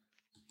answer.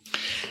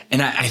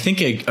 And I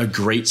think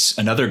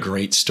another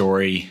great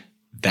story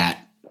that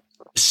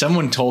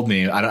someone told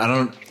me,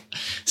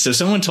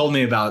 someone told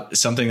me about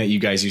something that you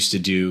guys used to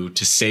do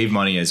to save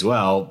money as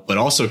well, but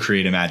also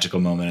create a magical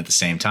moment at the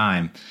same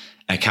time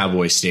at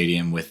Cowboy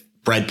Stadium with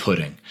bread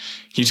pudding.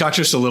 Can you talk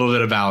to us a little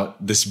bit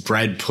about this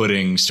bread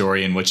pudding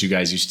story and what you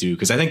guys used to do?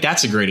 Because I think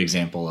that's a great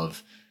example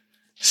of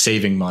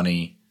saving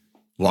money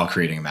while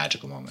creating a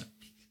magical moment.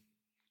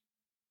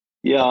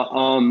 Yeah.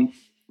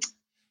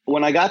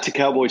 When I got to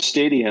Cowboy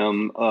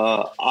Stadium,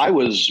 I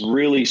was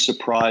really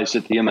surprised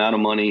at the amount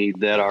of money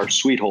that our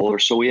suite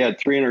holders, so we had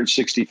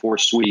 364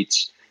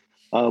 suites,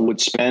 would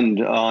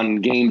spend on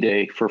game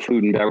day for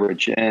food and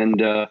beverage.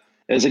 And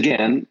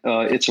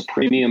it's a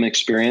premium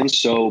experience,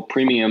 so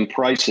premium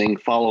pricing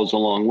follows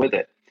along with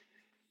it.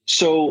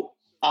 So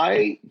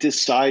I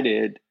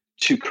decided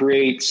to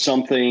create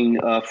something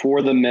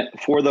for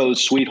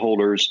those suite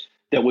holders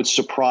that would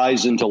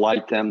surprise and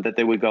delight them, that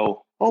they would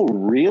go, oh,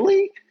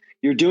 really?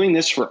 You're doing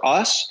this for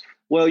us?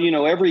 Well,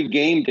 every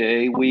game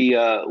day,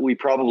 we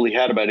probably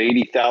had about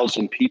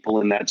 80,000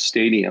 people in that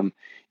stadium.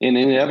 And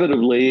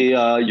inevitably,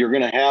 you're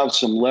going to have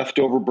some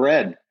leftover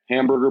bread,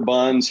 hamburger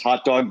buns,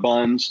 hot dog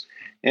buns.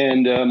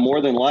 And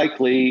more than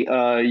likely,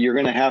 you're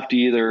going to have to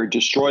either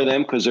destroy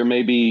them because there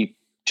may be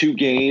 2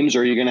 games,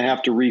 or you're going to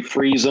have to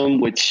refreeze them,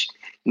 which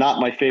not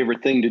my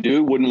favorite thing to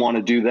do. Wouldn't want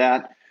to do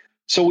that.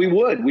 So we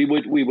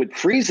would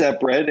freeze that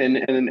bread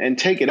and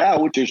take it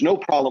out, which there's no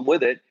problem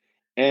with it.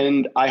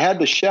 And I had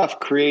the chef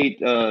create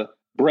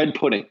bread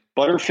pudding,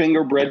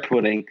 Butterfinger bread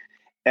pudding,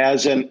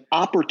 as an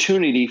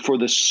opportunity for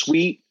the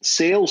suite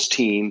sales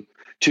team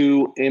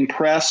to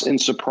impress and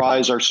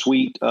surprise our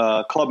suite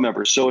club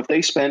members. So if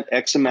they spent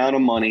X amount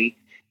of money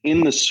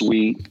in the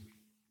suite,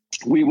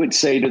 we would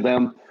say to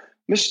them,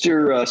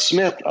 Mr.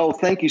 Smith, oh,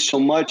 thank you so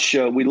much.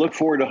 We look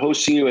forward to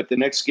hosting you at the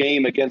next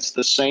game against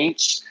the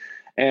Saints.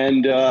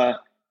 And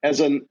as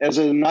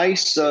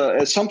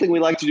something we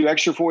like to do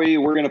extra for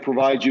you, we're going to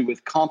provide you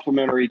with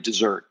complimentary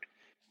dessert.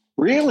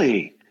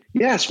 Really?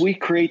 Yes, we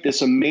create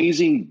this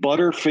amazing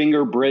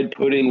Butterfinger bread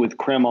pudding with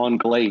creme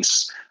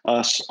anglaise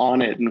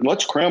on it. And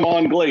what's creme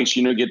anglaise?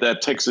 Get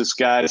that Texas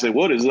guy say,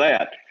 what is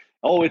that?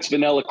 Oh, it's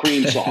vanilla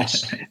cream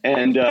sauce.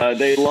 And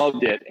they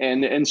loved it.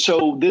 And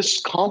so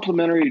this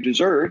complimentary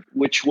dessert,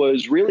 which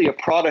was really a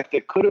product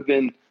that could have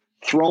been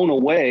thrown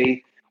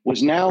away,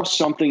 was now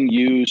something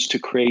used to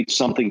create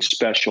something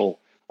special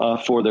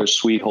for their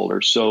suite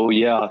holders. So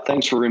yeah,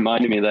 thanks for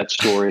reminding me of that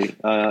story.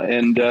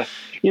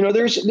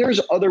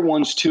 There's other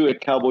ones too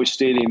at Cowboy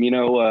Stadium.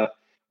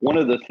 One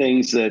of the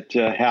things that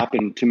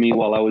happened to me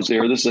while I was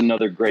there, this is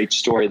another great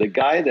story. The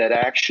guy that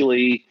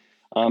actually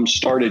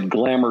started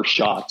Glamour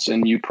Shots,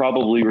 and you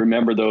probably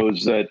remember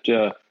those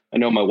that I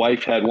know my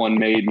wife had one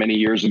made many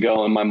years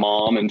ago, and my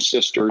mom and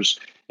sisters,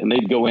 and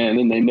they'd go in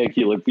and they make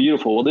you look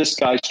beautiful. Well, this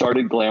guy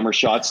started Glamour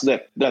Shots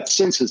that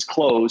since has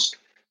closed.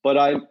 But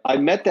I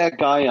met that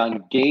guy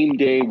on game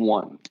day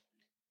 1,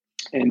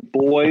 and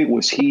boy,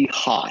 was he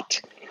hot.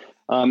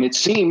 It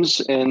seems,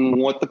 and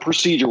what the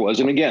procedure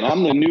was, and again,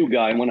 I'm the new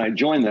guy when I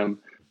joined them,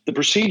 the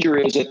procedure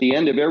is at the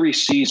end of every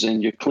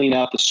season, you clean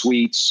out the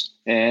suites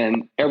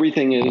and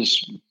everything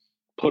is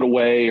put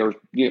away or,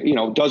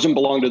 doesn't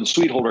belong to the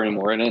suite holder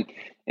anymore.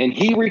 And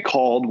he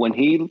recalled when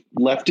he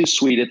left his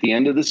suite at the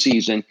end of the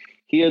season,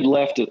 he had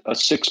left a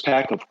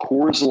 6-pack of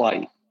Coors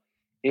Light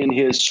in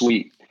his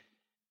suite.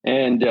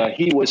 And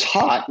he was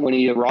hot when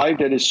he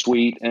arrived at his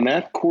suite, and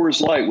that Coors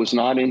Light was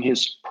not in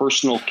his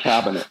personal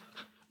cabinet.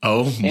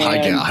 Oh my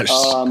gosh!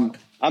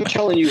 I'm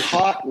telling you,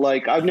 hot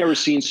like I've never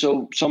seen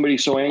somebody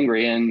so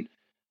angry. And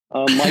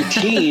my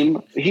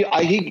team,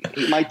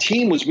 my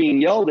team was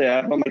being yelled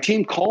at, but my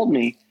team called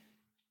me.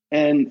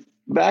 And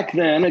back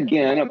then,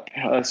 again, a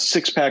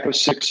 6-pack of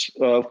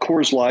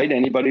Coors Light.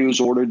 Anybody who's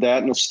ordered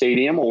that in a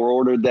stadium or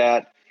ordered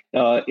that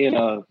in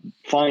a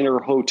finer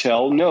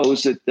hotel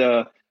knows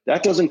that.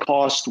 That doesn't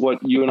cost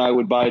what you and I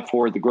would buy it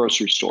for at the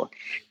grocery store.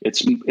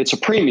 It's a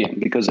premium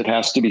because it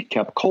has to be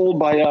kept cold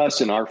by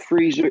us in our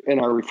freezer, in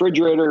our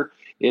refrigerator.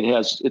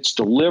 It's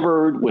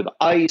delivered with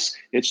ice.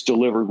 It's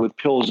delivered with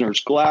Pilsner's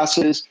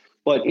glasses.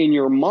 But in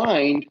your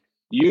mind,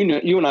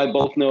 you and I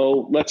both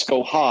know, let's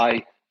go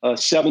high,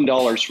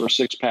 $7 for a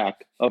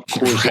 6-pack of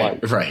Coors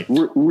Light. Right.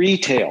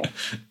 Retail.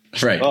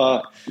 Right.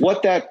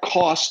 What that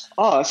costs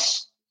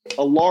us,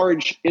 a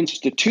large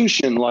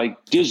institution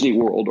like Disney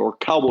World or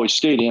Cowboy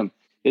Stadium,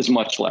 is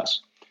much less.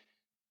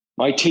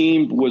 My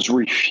team was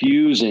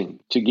refusing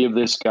to give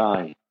this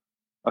guy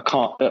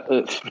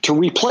to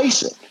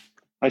replace it.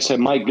 I said,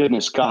 my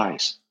goodness,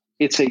 guys,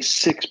 it's a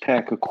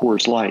 6-pack of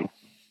Coors Light.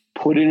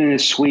 Put it in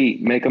his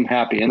suite, make him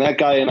happy. And that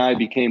guy and I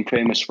became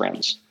famous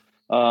friends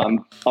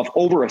of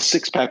over a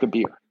 6-pack of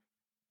beer.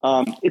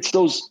 It's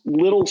those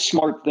little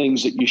smart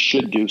things that you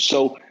should do.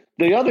 So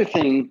the other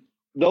thing,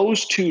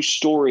 those two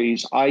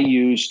stories I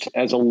used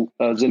as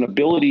an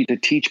ability to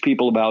teach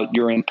people about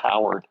you're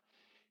empowered.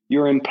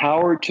 You're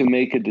empowered to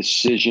make a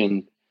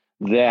decision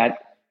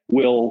that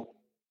will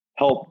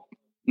help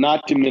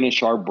not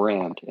diminish our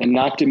brand and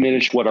not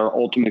diminish what our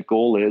ultimate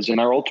goal is. And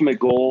our ultimate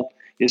goal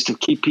is to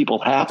keep people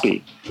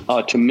happy,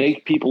 to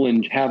make people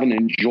have an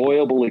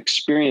enjoyable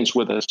experience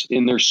with us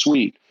in their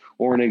suite,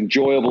 or an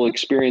enjoyable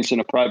experience in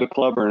a private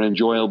club, or an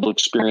enjoyable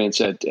experience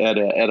at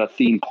a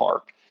theme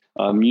park.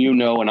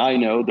 And I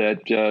know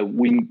that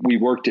we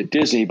worked at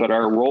Disney, but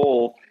our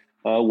role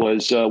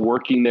was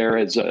working there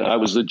I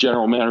was the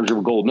general manager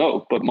of Golden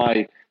Oak, but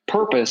my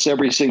purpose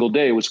every single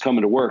day was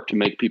coming to work to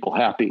make people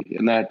happy.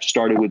 And that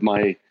started with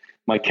my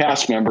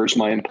cast members,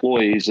 my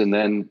employees, and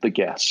then the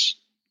guests.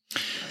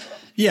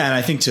 Yeah. And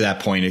I think to that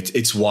point,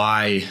 it's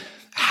why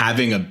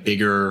having a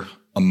bigger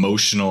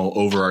emotional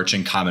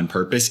overarching common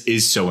purpose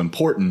is so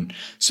important,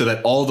 so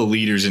that all the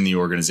leaders in the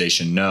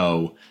organization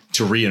know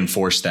to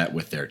reinforce that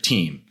with their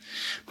team.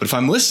 But if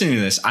I'm listening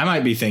to this, I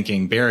might be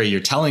thinking, Barry, you're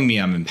telling me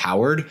I'm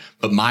empowered,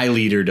 but my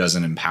leader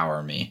doesn't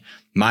empower me.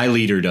 My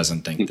leader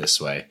doesn't think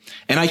this way.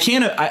 And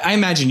I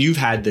imagine you've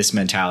had this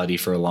mentality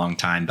for a long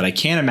time, but I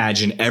can't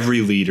imagine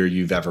every leader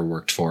you've ever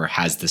worked for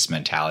has this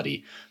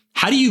mentality.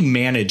 How do you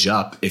manage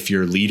up if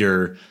your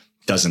leader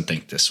doesn't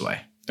think this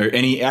way? I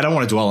don't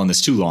want to dwell on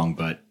this too long,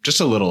 but just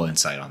a little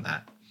insight on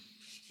that.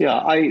 Yeah,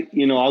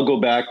 I'll go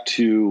back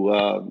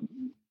to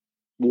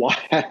why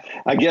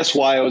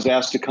I was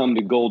asked to come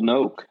to Golden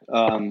Oak.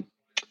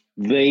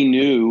 They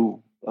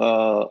knew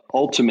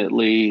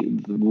ultimately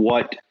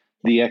what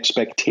the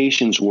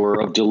expectations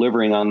were of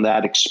delivering on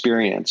that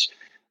experience.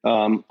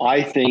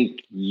 I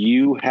think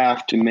you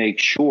have to make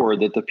sure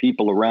that the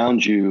people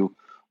around you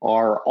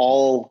are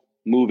all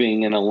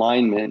moving in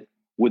alignment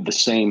with the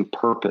same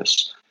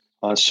purpose.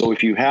 So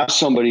if you have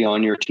somebody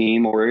on your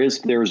team, or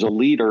there's a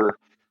leader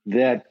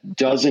that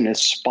doesn't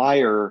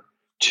aspire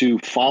to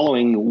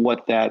following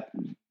what that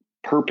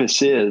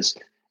purpose is,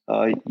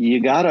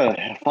 you got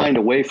to find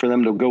a way for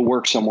them to go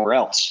work somewhere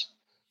else,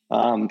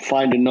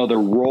 find another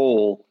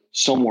role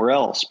somewhere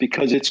else,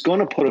 because it's going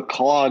to put a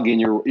clog in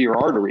your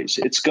arteries.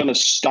 It's going to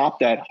stop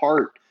that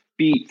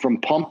heartbeat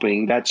from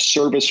pumping, that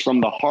service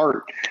from the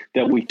heart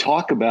that we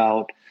talk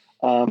about.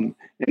 And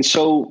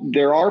so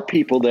there are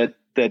people that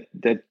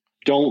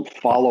don't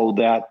follow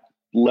that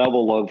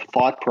level of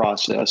thought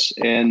process.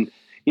 And,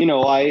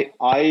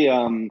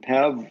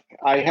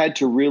 I had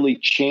to really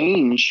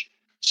change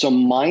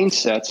some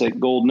mindsets at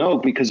Golden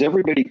Oak, because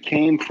everybody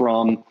came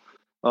from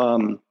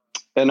an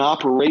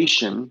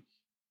operation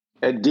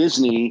at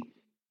Disney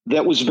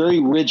that was very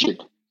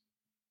rigid.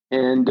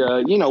 And,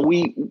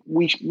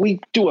 we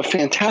do a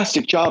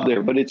fantastic job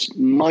there, but it's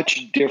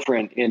much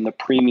different in the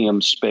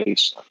premium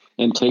space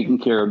and taking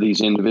care of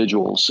these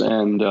individuals.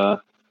 And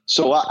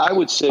so I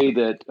would say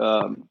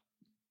that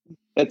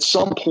at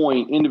some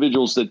point,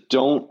 individuals that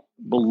don't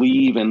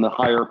believe in the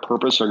higher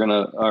purpose are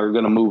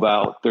gonna move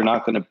out. They're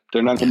not gonna be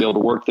able to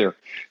work there.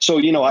 So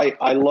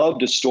I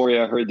loved a story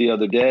I heard the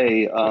other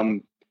day.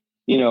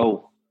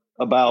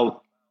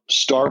 About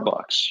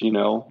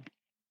Starbucks.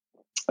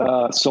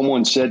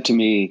 Someone said to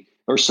me,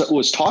 or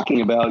was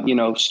talking about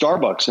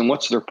Starbucks and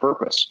what's their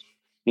purpose.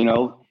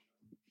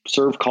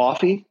 Serve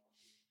coffee.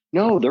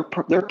 No, their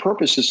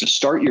purpose is to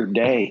start your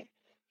day.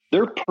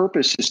 Their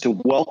purpose is to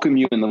welcome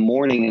you in the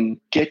morning and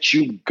get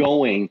you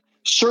going.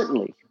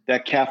 Certainly,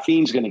 that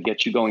caffeine's going to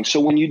get you going. So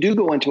when you do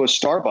go into a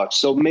Starbucks,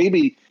 so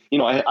maybe,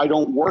 I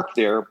don't work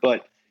there,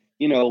 but,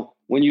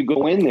 when you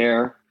go in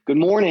there, good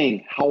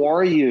morning, how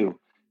are you?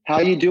 How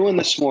are you doing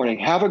this morning?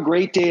 Have a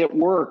great day at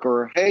work.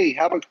 Or, hey,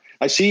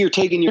 I see you're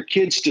taking your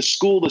kids to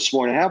school this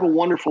morning. Have a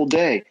wonderful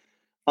day.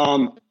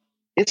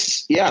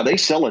 They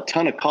sell a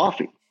ton of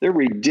coffee. They're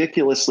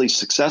ridiculously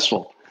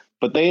successful,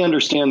 but they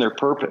understand their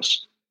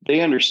purpose.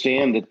 They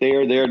understand that they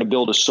are there to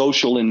build a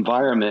social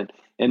environment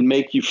and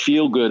make you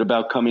feel good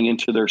about coming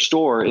into their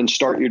store and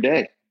start your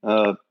day.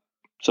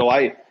 So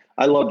I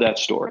love that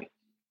story.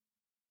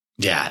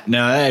 Yeah,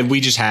 no, we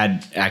just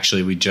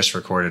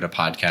recorded a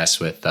podcast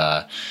with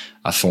a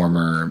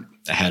former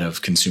head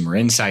of consumer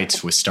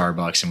insights with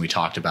Starbucks. And we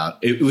talked about,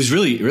 it was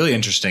really, really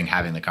interesting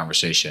having the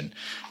conversation,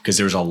 because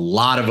there was a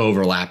lot of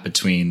overlap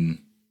between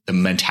the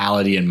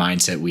mentality and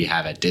mindset we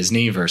have at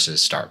Disney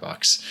versus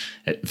Starbucks.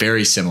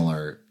 Very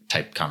similar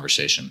type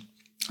conversation.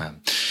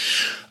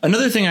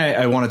 Another thing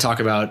I want to talk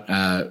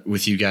about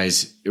with you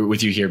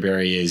here,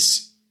 Barry,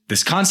 is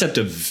this concept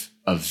of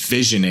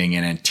visioning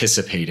and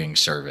anticipating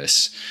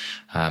service.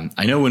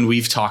 I know when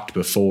we've talked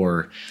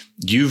before,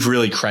 you've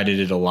really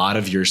credited a lot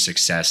of your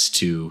success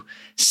to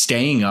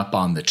staying up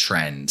on the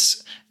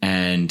trends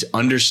and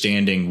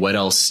understanding what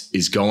else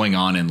is going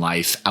on in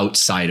life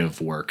outside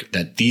of work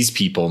that these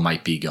people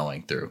might be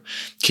going through.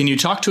 Can you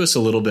talk to us a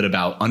little bit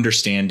about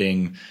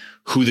understanding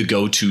who the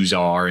go-tos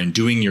are and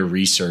doing your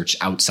research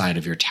outside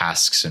of your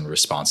tasks and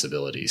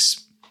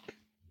responsibilities?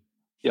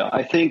 Yeah,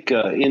 I think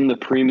in the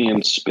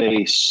premium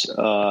space,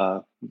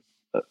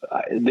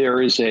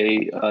 there is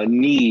a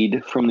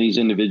need from these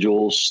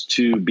individuals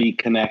to be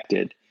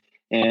connected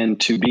and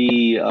to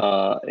be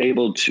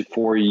able to,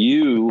 for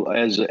you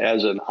as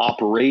an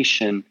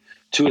operation,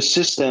 to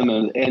assist them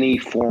in any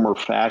form or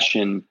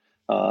fashion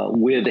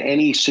with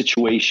any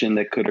situation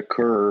that could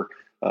occur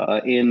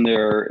in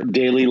their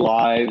daily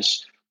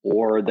lives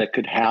or that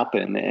could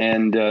happen.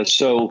 And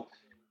so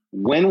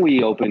when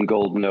we opened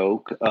Golden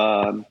Oak,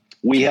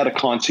 we had a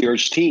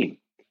concierge team.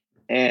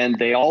 And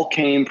they all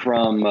came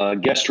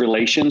from guest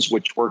relations,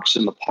 which works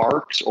in the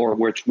parks or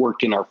which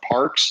worked in our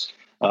parks.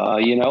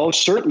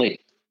 Certainly.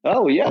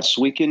 Oh, yes,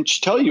 we can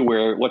tell you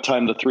what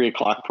time the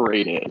 3:00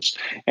 parade is.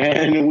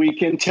 And we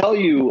can tell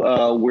you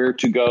where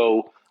to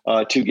go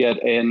to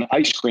get an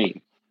ice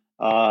cream.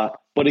 But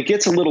it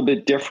gets a little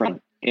bit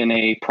different in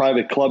a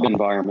private club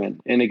environment,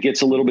 and it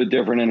gets a little bit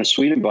different in a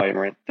suite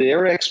environment.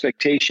 Their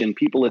expectation,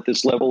 people at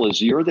this level,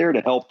 is you're there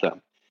to help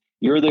them.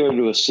 You're there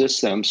to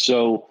assist them.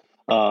 So,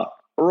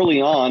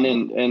 early on,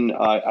 and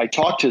I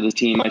talked to the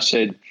team, I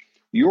said,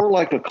 you're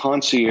like a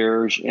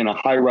concierge in a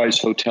high-rise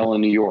hotel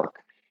in New York.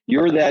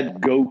 You're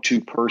that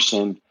go-to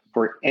person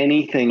for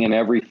anything and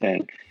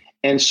everything.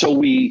 And so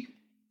we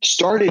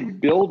started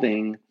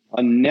building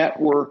a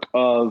network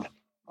of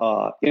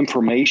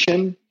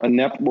information, a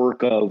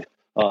network of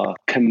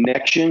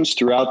connections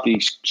throughout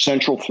the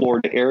Central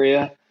Florida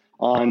area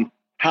on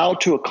how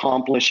to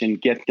accomplish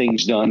and get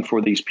things done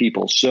for these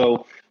people.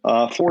 So,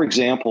 for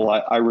example,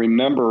 I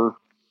remember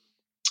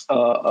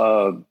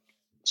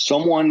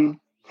someone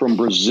from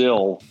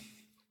Brazil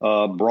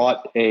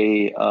brought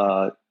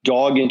a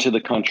dog into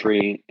the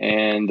country,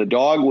 and the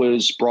dog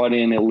was brought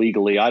in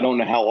illegally. I don't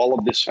know how all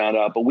of this found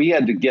out, but we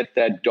had to get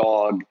that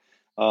dog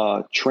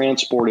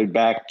transported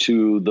back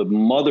to the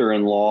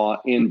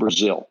mother-in-law in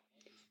Brazil.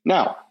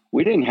 Now,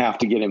 we didn't have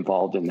to get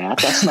involved in that.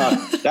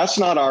 That's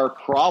not our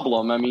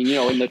problem. I mean,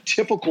 in the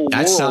typical world,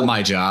 that's not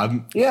my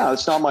job. Yeah,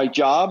 it's not my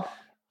job.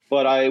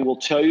 But I will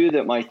tell you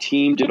that my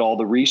team did all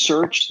the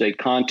research. They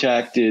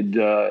contacted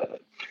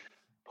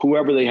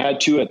whoever they had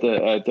to at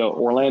the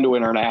Orlando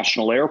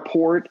International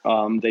Airport.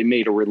 They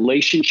made a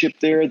relationship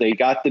there. They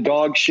got the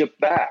dog shipped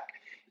back.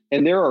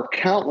 And there are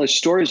countless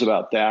stories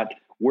about that.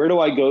 Where do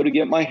I go to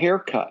get my hair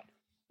cut?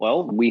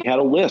 Well, we had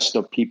a list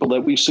of people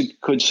that we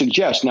could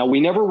suggest. Now, we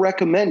never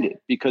recommended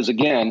because,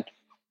 again,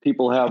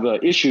 people have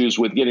issues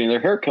with getting their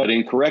hair cut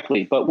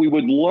incorrectly. But we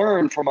would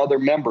learn from other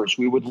members.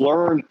 We would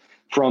learn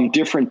from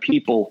different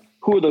people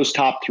who are those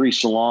top 3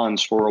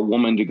 salons for a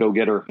woman to go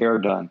get her hair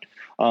done.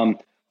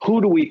 Who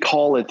do we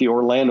call at the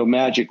Orlando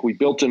Magic? We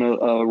built in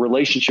a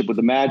relationship with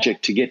the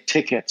Magic to get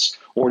tickets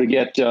or to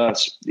get a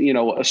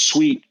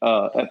suite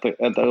at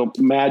the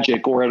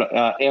Magic or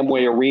at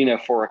Amway Arena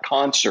for a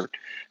concert.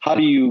 How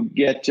do you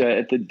get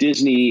at the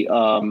Disney?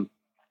 I'll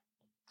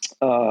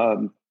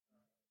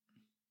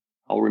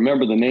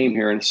remember the name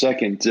here in a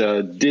second.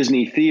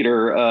 Disney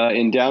Theater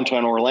in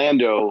downtown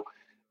Orlando.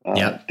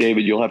 Yep.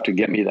 David, you'll have to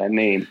get me that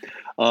name.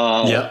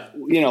 Yep.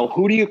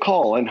 Who do you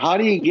call and how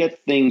do you get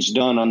things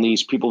done on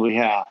these people's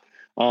behalf?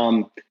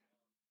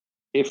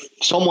 If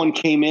someone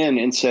came in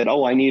and said,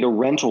 "Oh, I need a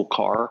rental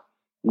car,"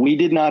 we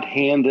did not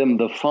hand them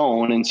the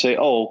phone and say,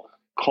 "Oh,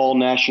 call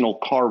National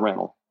Car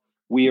Rental."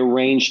 We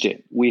arranged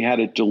it. We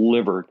had it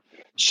delivered.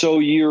 So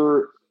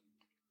your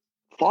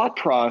thought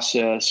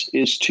process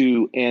is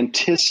to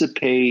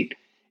anticipate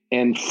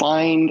and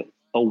find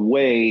a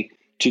way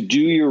to do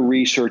your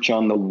research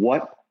on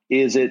what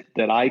is it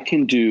that I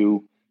can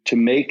do to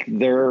make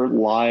their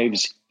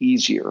lives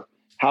easier?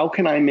 How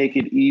can I make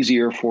it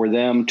easier for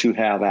them to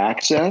have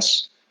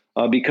access?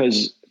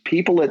 Because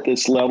people at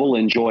this level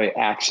enjoy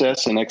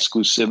access and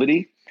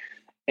exclusivity.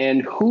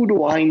 And who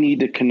do I need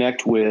to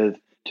connect with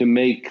to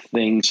make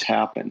things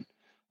happen?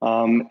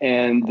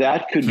 And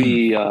that could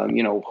be,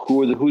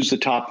 who's the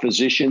top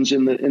physicians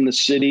in the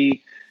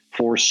city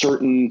for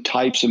certain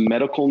types of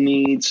medical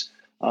needs.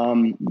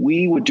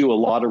 We would do a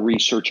lot of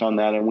research on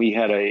that, and we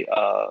had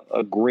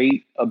a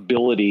great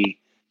ability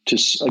to,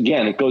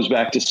 again, it goes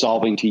back to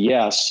solving to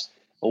yes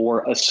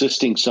or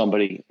assisting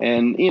somebody.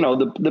 And,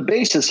 the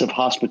basis of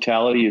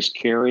hospitality is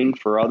caring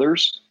for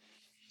others.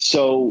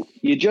 So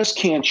you just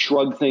can't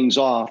shrug things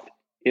off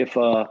if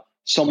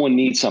someone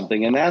needs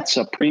something. And that's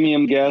a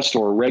premium guest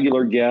or a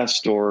regular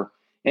guest or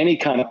any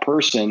kind of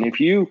person. If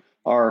you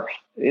are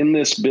in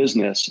this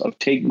business of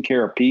taking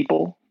care of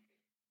people,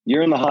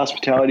 you're in the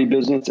hospitality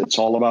business. It's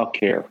all about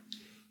care.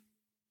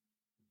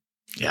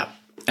 Yeah.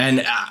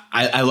 And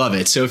I love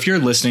it. So if you're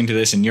listening to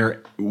this and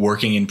you're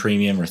working in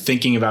premium or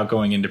thinking about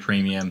going into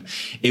premium,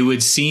 it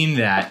would seem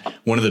that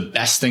one of the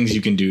best things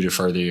you can do to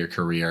further your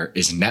career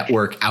is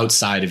network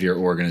outside of your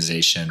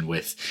organization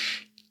with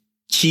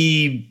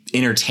key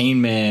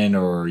entertainment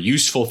or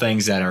useful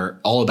things that are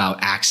all about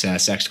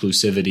access,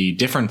 exclusivity,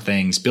 different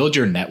things. Build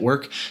your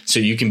network so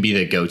you can be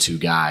the go-to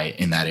guy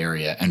in that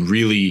area and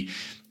really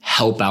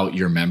help out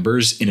your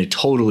members in a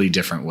totally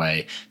different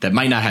way that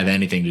might not have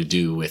anything to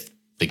do with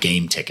the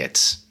game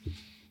tickets.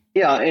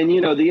 Yeah. And,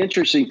 the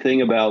interesting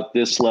thing about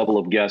this level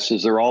of guests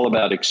is they're all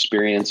about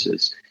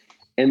experiences,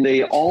 and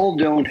they all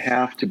don't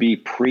have to be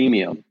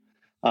premium.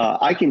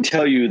 I can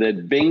tell you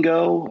that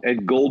bingo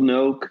at Golden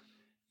Oak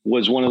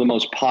was one of the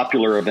most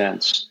popular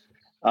events.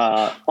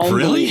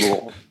 Unbelievable.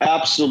 Really?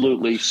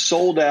 Absolutely.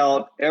 Sold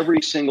out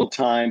every single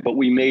time, but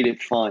we made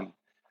it fun.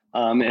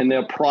 And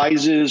the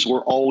prizes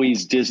were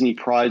always Disney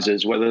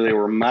prizes, whether they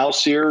were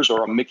mouse ears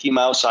or a Mickey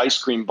Mouse ice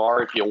cream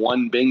bar if you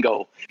won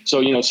bingo.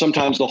 So,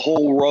 sometimes the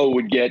whole row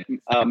would get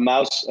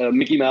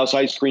Mickey Mouse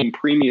ice cream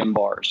premium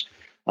bars.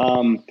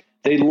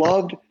 They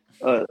loved,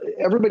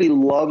 everybody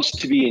loves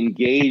to be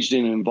engaged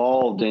and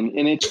involved, and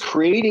it's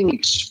creating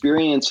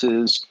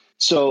experiences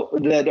so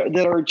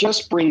that are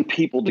just bring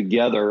people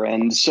together.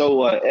 And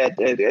so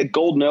at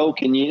Golden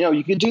Oak, and,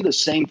 you can do the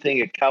same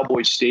thing at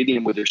Cowboy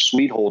Stadium with their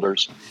suite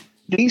holders.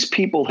 These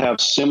people have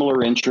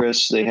similar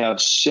interests, they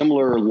have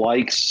similar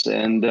likes,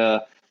 and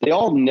they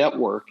all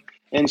network.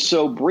 And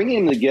so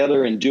bringing them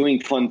together and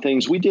doing fun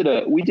things, we did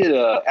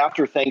a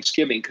after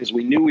Thanksgiving, because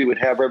we knew we would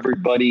have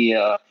everybody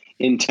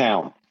in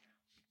town,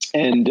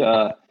 and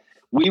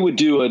we would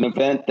do an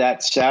event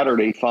that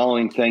Saturday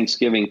following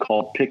Thanksgiving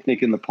called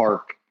Picnic in the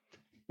Park.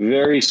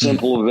 Very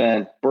simple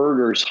event: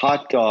 burgers,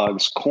 hot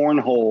dogs,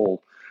 cornhole,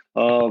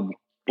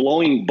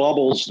 blowing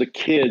bubbles, the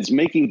kids,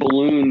 making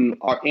balloon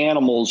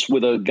animals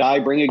with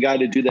bring a guy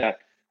to do that.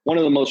 One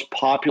of the most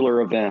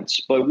popular events.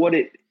 But what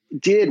it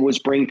did was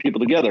bring people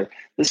together.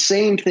 The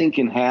same thing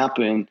can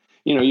happen.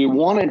 You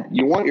want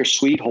your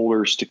suite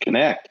holders to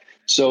connect.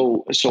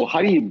 So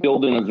how do you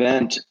build an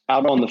event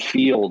out on the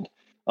field,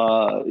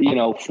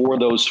 for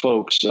those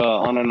folks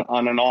on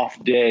an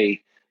off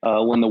day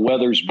when the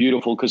weather's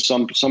beautiful? Because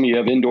some of you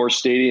have indoor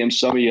stadiums,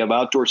 some of you have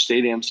outdoor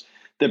stadiums.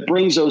 That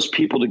brings those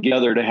people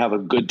together to have a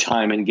good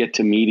time and get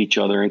to meet each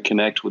other and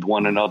connect with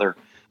one another.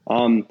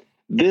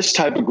 This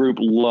type of group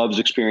loves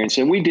experience.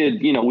 And we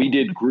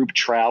did group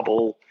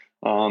travel,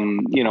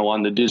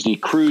 on the Disney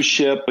cruise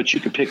ship, but you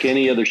could pick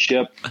any other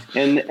ship,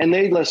 and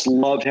they just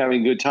loved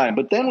having a good time.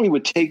 But then we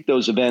would take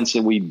those events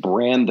and we'd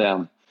brand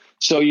them.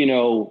 So,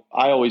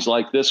 I always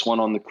liked this one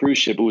on the cruise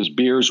ship. It was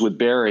Beers with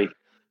Barry.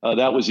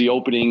 That was the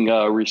opening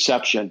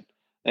reception.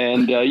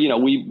 And,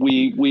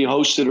 we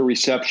hosted a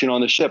reception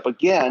on the ship.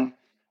 Again,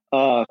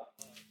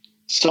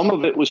 some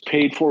of it was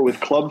paid for with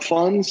club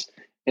funds,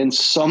 and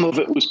some of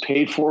it was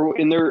paid for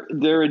in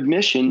their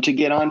admission to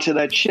get onto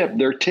that ship,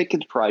 their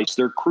ticket price,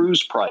 their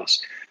cruise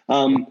price.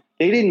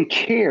 They didn't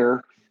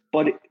care,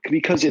 but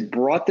because it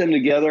brought them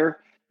together,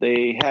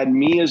 they had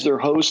me as their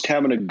host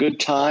having a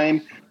good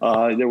time.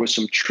 There was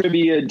some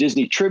trivia,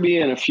 Disney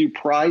trivia, and a few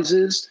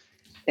prizes.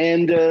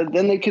 And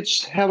then they could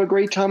have a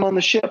great time on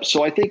the ship.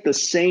 So I think the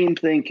same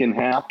thing can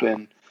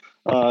happen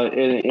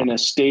in a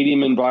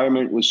stadium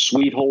environment with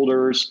suite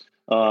holders,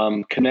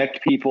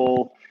 connect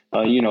people,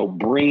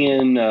 bring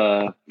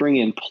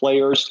in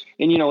players.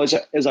 And,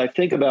 as I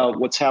think about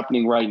what's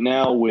happening right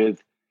now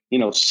with,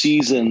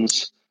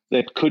 seasons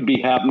that could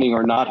be happening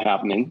or not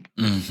happening,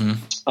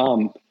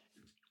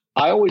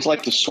 I always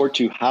like to sort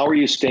to how are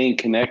you staying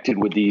connected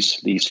with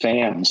these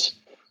fans?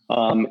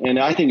 And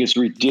I think it's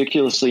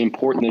ridiculously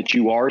important that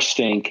you are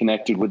staying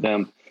connected with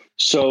them.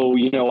 So,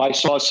 I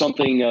saw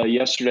something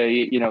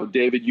yesterday,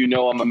 David,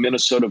 I'm a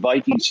Minnesota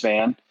Vikings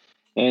fan,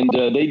 and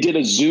they did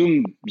a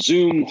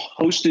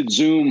hosted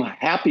Zoom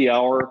happy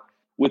hour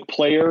with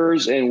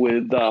players and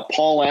with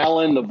Paul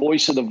Allen, the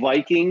voice of the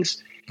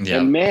Vikings.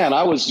 Yep. And man,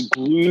 I was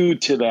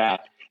glued to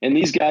that. And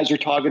these guys are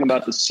talking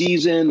about the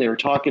season. They were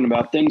talking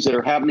about things that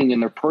are happening in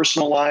their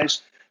personal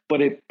lives,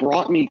 but it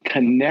brought me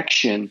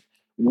connection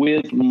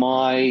with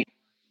my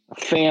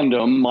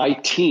fandom, my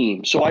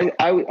team. So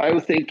I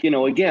would think,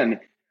 again,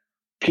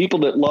 people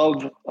that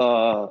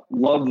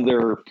love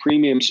their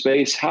premium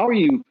space, how are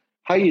you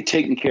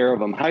taking care of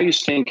them? How are you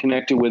staying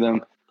connected with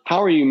them?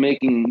 How are you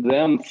making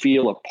them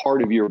feel a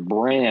part of your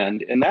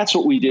brand? And that's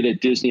what we did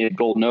at Disney at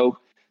Golden Oak.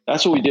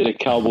 That's what we did at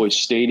Cowboy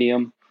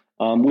Stadium.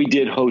 We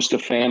did host a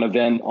fan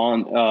event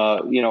on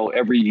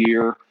every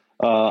year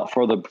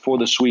for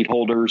the suite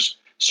holders.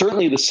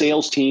 Certainly, the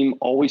sales team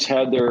always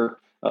had their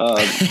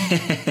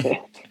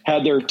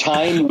had their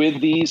time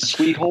with these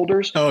suite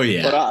holders. Oh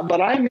yeah.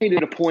 But I made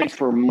it a point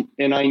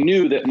and I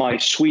knew that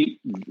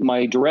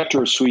my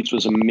director of suites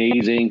was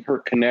amazing. Her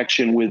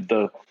connection with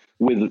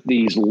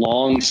these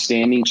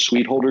long-standing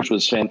suite holders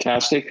was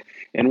fantastic.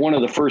 And one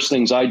of the first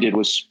things I did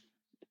was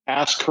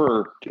ask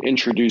her to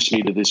introduce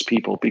me to these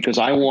people because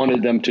I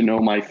wanted them to know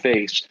my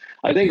face.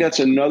 I think that's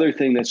another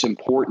thing that's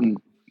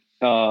important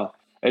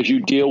as you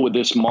deal with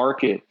this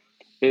market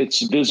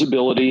It's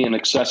visibility and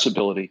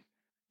accessibility.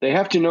 They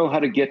have to know how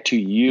to get to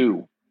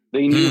you.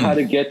 They knew how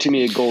to get to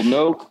me at Golden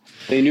Oak.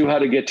 They knew how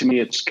to get to me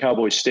at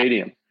Cowboy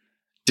Stadium.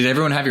 Did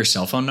everyone have your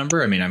cell phone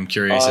number? I mean, I'm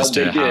curious as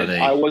to how they.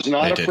 I was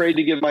not afraid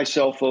to give my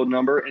cell phone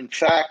number. In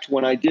fact,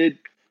 when I did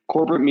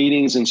corporate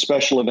meetings and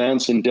special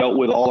events and dealt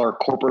with all our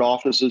corporate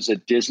offices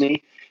at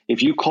Disney,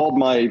 if you called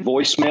my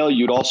voicemail,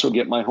 you'd also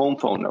get my home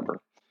phone number.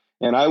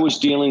 And I was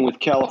dealing with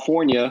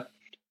California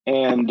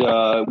and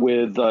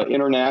with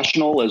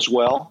international as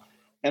well.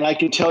 And I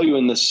can tell you,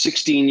 in the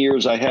 16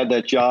 years I had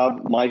that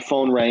job, my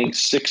phone rang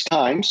 6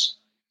 times.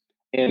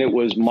 And it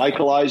was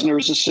Michael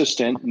Eisner's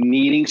assistant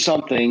needing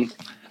something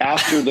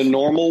after the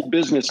normal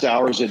business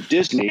hours at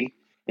Disney.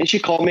 And she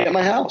called me at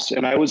my house,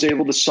 and I was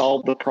able to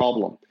solve the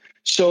problem.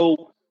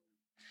 So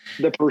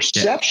the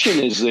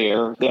perception is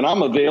there that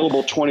I'm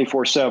available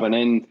 24/7.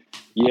 And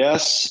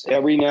yes,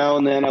 every now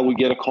and then I would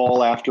get a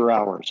call after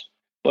hours,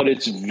 but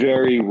it's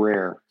very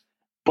rare.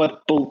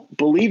 But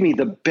believe me,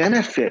 the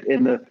benefit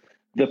in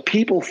the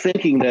people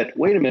thinking that,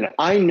 wait a minute,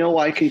 I know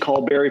I can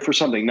call Barry for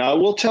something. Now, I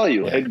will tell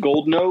you, at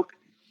Golden Oak,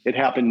 it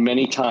happened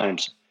many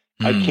times.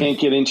 I can't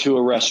get into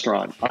a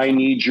restaurant. I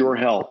need your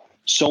help.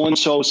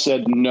 So-and-so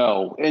said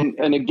no.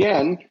 And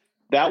again,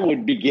 that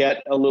would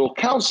beget a little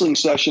counseling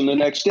session the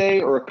next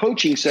day or a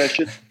coaching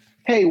session.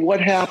 Hey,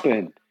 what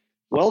happened?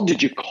 Well,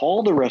 did you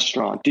call the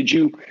restaurant? Did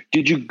you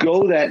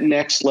go that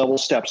next level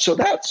step? So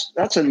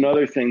that's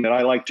another thing that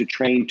I like to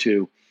train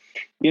to.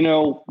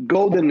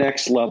 Go the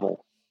next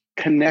level.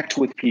 Connect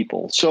with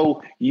people.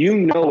 So you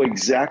know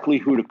exactly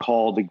who to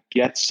call to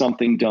get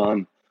something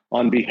done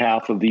on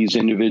behalf of these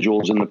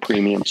individuals in the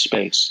premium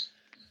space.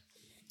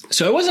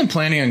 So I wasn't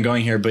planning on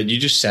going here, but you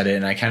just said it,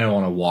 and I kind of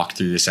want to walk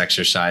through this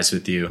exercise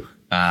with you,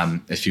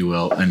 if you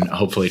will, and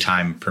hopefully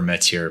time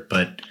permits here.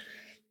 But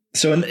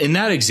so in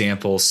that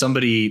example,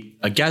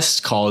 a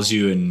guest calls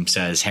you and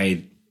says,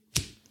 hey,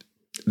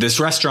 this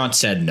restaurant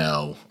said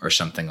no, or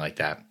something like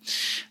that.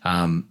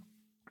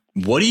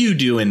 What do you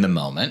do in the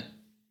moment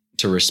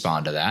to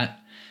respond to that?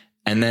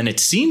 And then it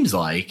seems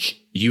like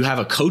you have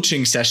a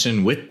coaching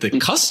session with the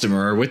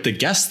customer, with the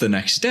guest the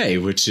next day,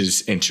 which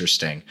is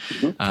interesting.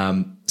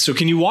 So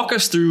can you walk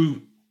us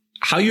through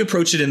how you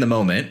approach it in the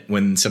moment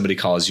when somebody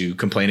calls you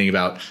complaining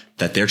about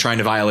that they're trying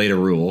to violate a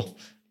rule?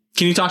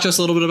 Can you talk to us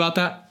a little bit about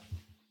that?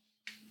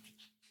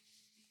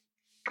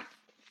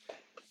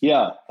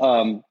 Yeah.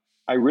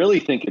 I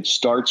really think it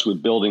starts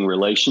with building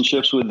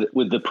relationships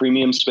with the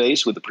premium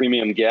space, with the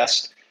premium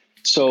guest.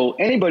 So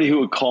anybody who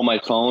would call my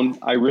phone,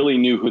 I really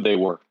knew who they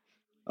were.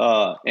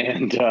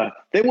 And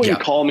they wouldn't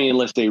call me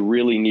unless they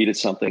really needed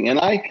something. And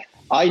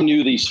I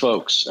knew these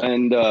folks.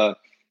 And,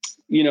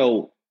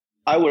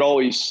 I would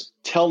always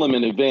tell them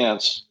in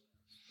advance,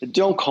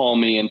 don't call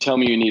me and tell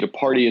me you need a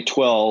party at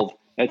 12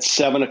 at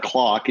 7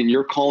 o'clock and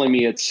you're calling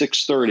me at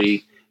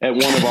 6:30 at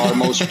one of our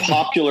most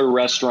popular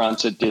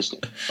restaurants at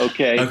Disney.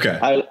 Okay.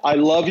 I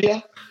love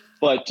you,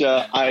 but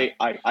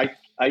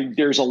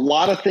there's a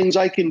lot of things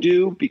I can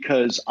do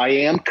because I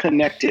am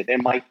connected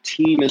and my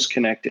team is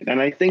connected. And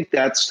I think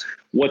that's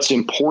what's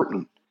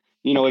important.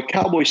 At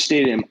Cowboy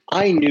Stadium,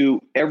 I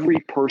knew every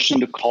person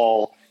to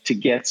call to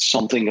get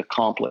something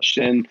accomplished.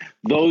 And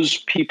those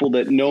people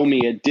that know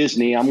me at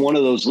Disney, I'm one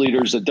of those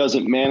leaders that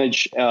doesn't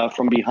manage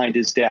from behind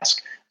his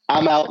desk.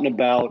 I'm out and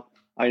about.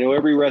 I know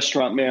every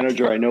restaurant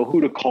manager. I know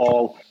who to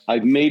call.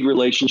 I've made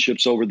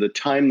relationships over the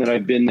time that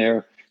I've been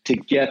there to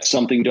get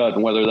something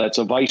done, whether that's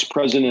a vice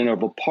president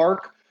of a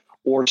park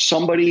or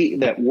somebody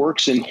that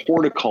works in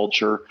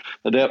horticulture.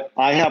 That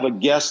I have a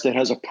guest that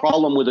has a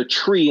problem with a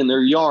tree in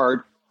their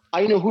yard.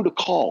 I know who to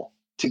call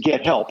to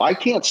get help. I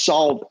can't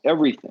solve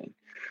everything.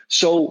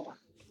 So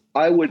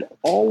I would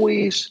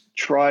always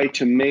try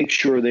to make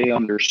sure they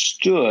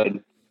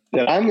understood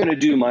that I'm going to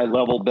do my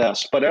level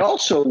best, but I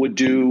also would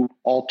do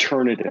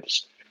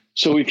alternatives.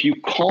 So if you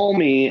call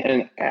me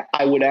and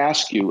I would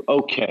ask you,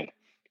 okay,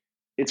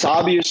 it's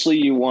obviously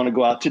you want to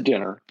go out to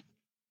dinner.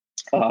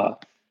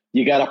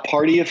 You got a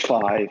party at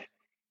 5.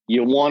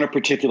 You want a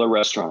particular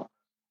restaurant.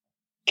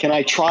 Can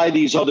I try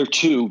these other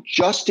 2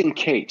 just in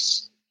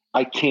case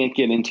I can't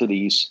get into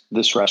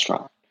this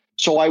restaurant?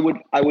 So I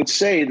would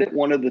say that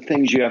one of the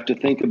things you have to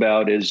think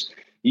about is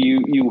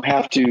you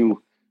have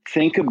to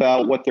think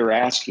about what they're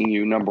asking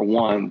you, number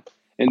one,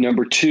 and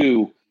number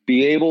 2,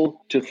 be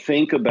able to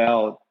think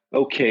about,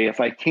 okay, if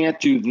I can't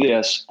do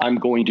this, I'm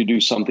going to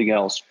do something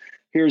else.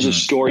 Here's a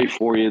story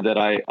for you that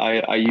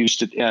I used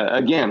to,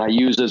 I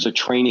used as a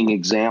training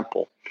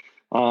example.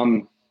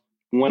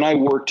 When I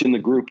worked in the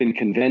group and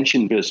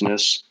convention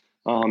business,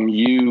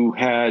 you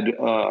had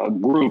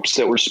groups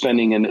that were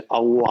spending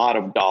a lot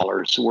of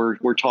dollars.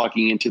 We're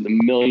talking into the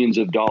millions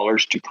of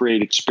dollars to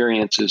create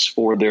experiences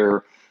for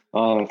their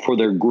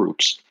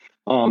groups.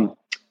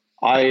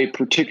 I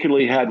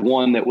particularly had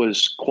one that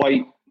was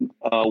quite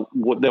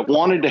that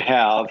wanted to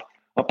have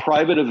a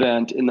private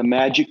event in the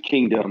Magic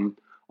Kingdom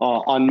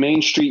on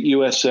Main Street,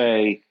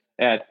 USA,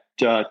 at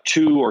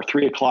 2 or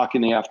 3 o'clock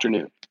in the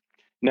afternoon.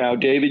 Now,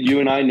 David, you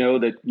and I know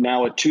that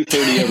now at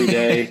 2:30 every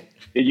day,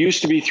 It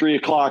used to be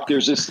 3:00.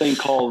 There's this thing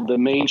called the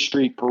Main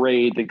Street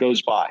Parade that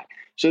goes by.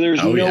 So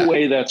there's no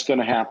way that's going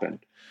to happen.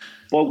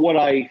 But what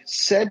I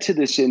said to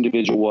this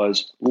individual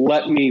was,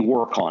 let me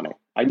work on it.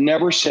 I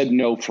never said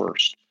no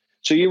first.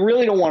 So you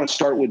really don't want to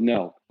start with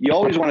no. You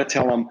always want to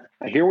tell them,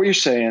 I hear what you're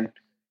saying.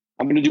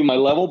 I'm going to do my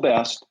level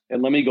best,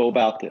 and let me go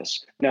about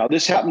this. Now,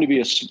 this happened to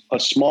be a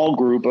small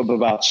group of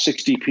about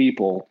 60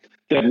 people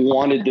that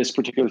wanted this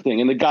particular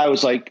thing. And the guy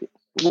was like,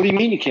 what do you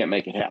mean you can't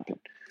make it happen?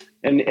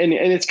 And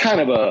it's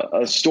kind of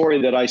a story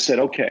that I said,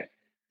 okay.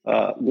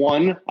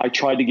 One, I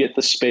tried to get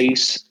the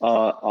space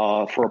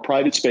for a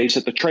private space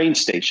at the train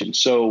station.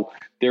 So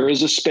there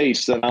is a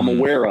space that I'm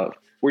aware of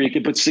where you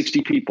could put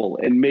 60 people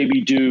and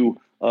maybe do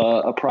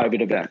a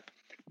private event.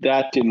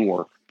 That didn't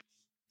work.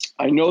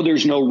 I know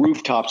there's no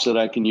rooftops that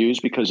I can use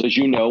because, as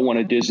you know, one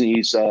of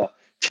Disney's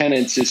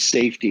tenets is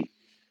safety.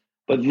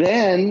 But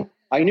then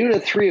I knew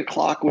that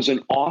 3:00 was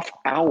an off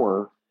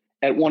hour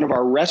at one of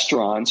our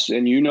restaurants.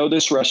 And you know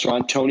this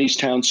restaurant, Tony's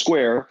Town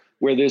Square,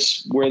 where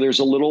there's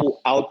a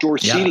little outdoor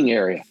seating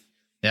area.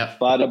 Yeah.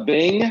 Bada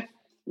bing,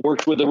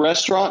 worked with the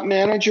restaurant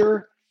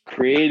manager,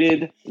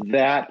 created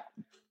that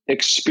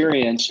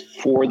experience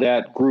for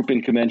that group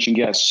and convention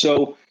guests.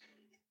 So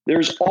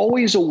there's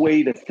always a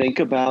way to think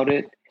about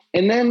it.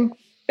 And then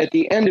at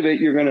the end of it,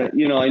 you're going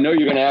to, I know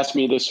you're going to ask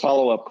me this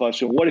follow-up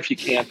question. What if you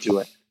can't do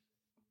it?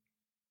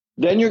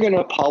 Then you're going to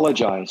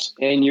apologize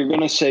and you're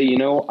going to say,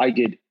 I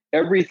did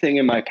everything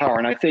in my power.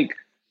 And I think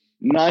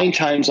 9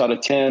 times out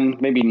of 10,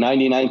 maybe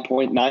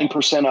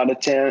 99.9% out of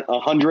 10,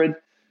 100,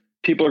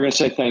 people are going to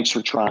say, thanks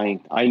for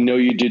trying. I know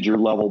you did your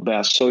level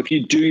best. So if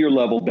you do your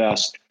level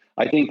best,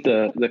 I think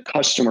the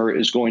customer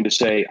is going to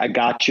say, I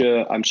got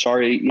you. I'm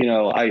sorry.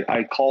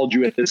 I called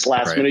you at this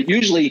last minute.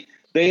 Usually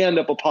they end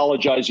up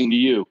apologizing to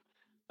you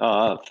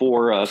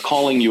for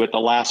calling you at the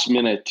last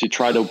minute to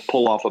try to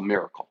pull off a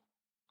miracle.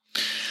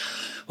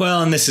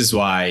 Well, and this is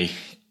why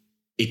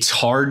it's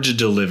hard to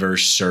deliver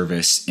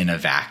service in a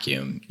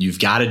vacuum. You've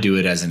got to do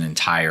it as an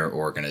entire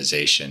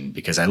organization,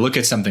 because I look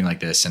at something like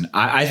this and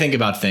I think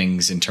about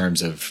things in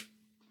terms of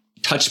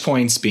touch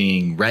points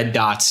being red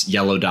dots,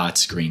 yellow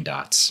dots, green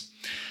dots.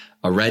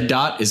 A red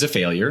dot is a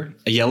failure.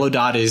 A yellow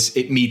dot is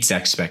it meets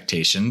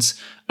expectations.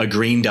 A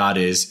green dot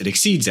is it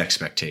exceeds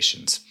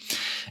expectations.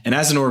 And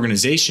as an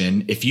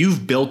organization, if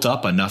you've built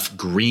up enough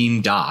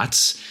green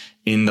dots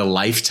in the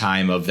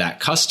lifetime of that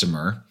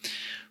customer,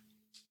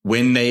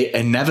 when they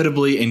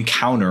inevitably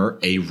encounter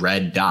a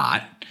red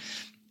dot,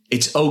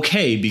 it's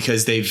okay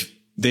because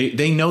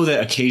they know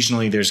that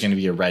occasionally there's going to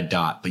be a red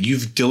dot, but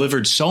you've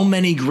delivered so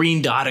many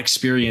green dot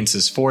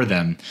experiences for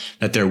them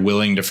that they're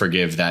willing to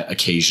forgive that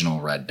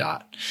occasional red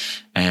dot.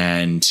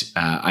 And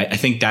I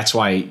think that's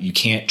why you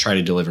can't try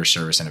to deliver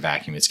service in a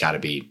vacuum. It's got to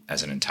be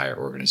as an entire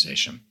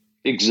organization.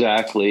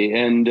 Exactly.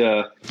 And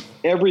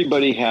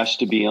everybody has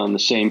to be on the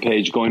same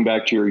page. Going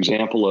back to your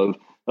example of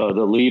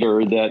the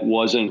leader that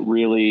wasn't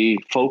really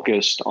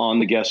focused on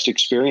the guest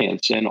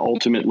experience and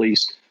ultimately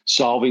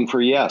solving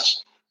for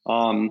yes.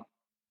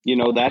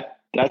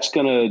 That's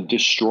going to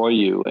destroy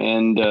you.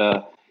 And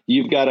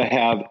you've got to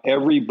have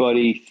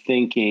everybody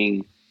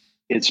thinking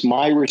it's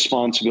my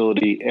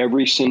responsibility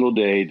every single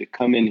day to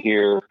come in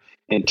here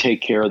and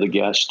take care of the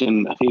guest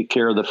and take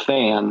care of the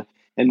fan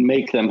and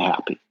make them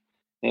happy.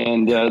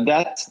 And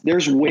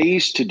there's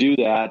ways to do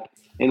that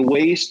and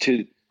ways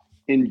to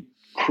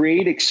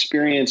create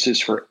experiences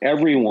for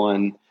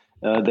everyone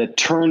that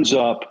turns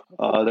up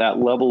that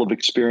level of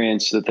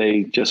experience that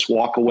they just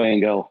walk away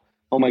and go,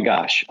 oh my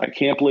gosh, I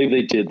can't believe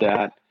they did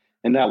that.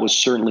 And that was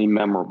certainly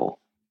memorable.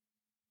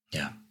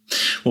 Yeah.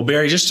 Well,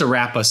 Barry, just to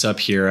wrap us up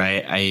here,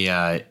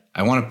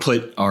 I want to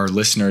put our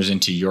listeners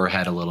into your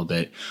head a little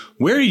bit.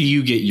 Where do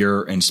you get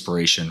your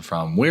inspiration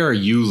from? Where are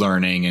you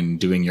learning and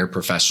doing your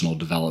professional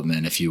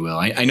development, if you will?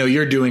 I know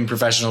you're doing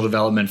professional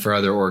development for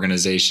other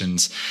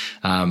organizations.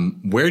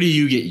 Where do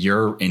you get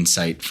your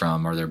insight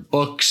from? Are there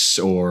books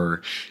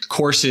or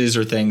courses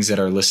or things that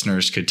our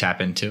listeners could tap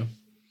into?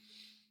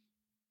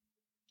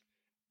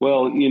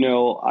 Well,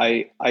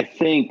 I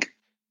think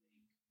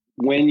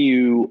when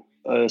you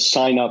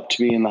sign up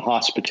to be in the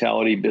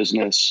hospitality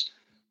business,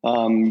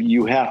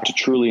 you have to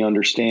truly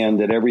understand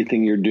that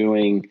everything you're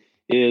doing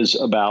is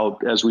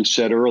about, as we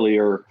said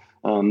earlier,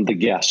 the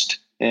guest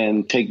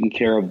and taking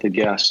care of the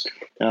guest.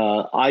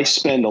 I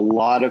spend a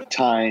lot of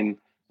time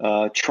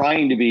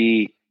trying to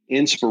be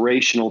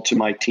inspirational to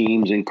my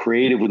teams and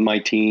creative with my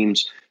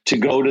teams to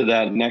go to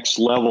that next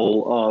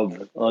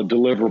level of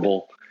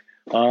deliverable.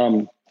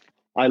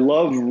 I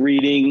love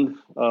reading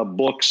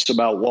books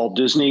about Walt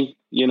Disney.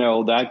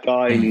 That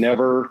guy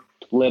never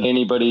let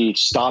anybody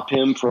stop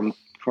him from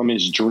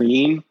his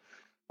dream.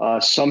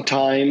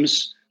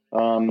 Sometimes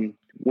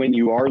when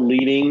you are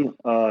leading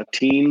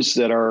teams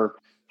that are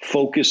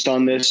focused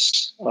on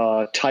this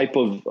type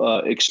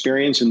of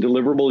experience and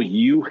deliverable,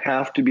 you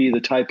have to be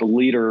the type of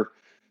leader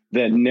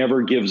that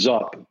never gives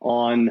up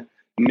on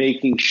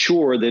making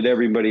sure that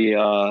everybody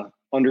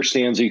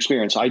understands the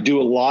experience. I do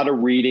a lot of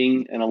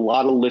reading and a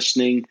lot of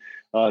listening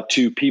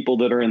to people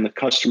that are in the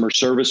customer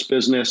service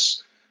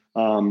business.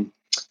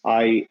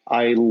 I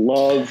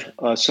love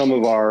some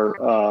of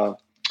our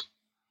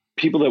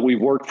people that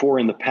we've worked for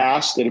in the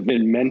past that have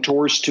been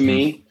mentors to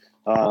me,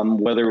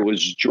 whether it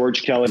was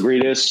George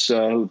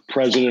Kalogridis,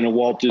 president of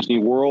Walt Disney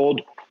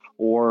World,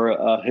 or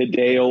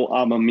Hideo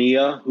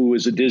Amamiya, who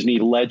was a Disney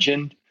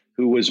legend,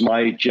 who was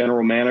my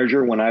general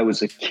manager when I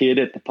was a kid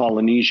at the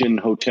Polynesian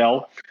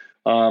Hotel,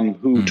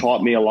 who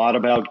taught me a lot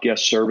about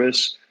guest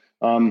service.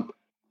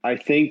 I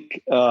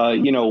think,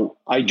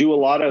 I do a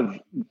lot of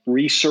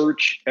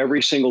research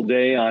every single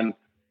day on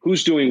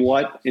who's doing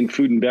what in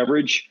food and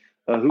beverage,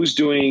 who's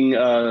doing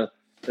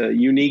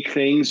unique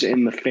things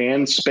in the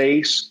fan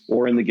space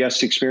or in the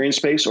guest experience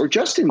space, or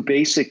just in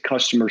basic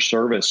customer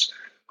service.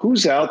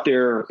 Who's out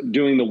there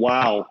doing the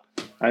wow?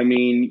 I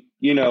mean,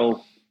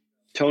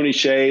 Tony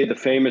Hsieh, the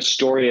famous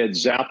story at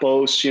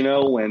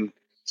Zappos, when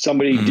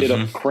somebody did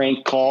a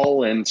crank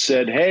call and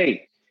said,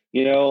 hey,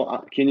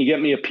 can you get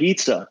me a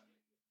pizza?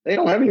 They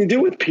don't have anything to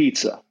do with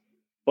pizza,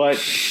 but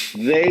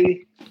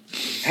they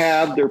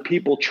have their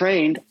people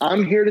trained.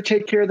 I'm here to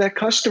take care of that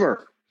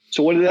customer.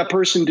 So what did that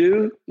person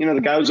do?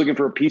 The guy was looking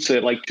for a pizza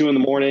at like 2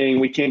 a.m.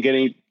 We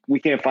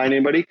can't find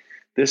anybody.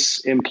 This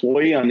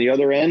employee on the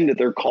other end at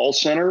their call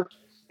center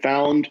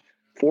found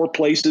 4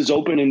 places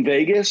open in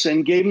Vegas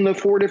and gave them the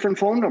 4 different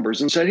phone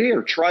numbers and said,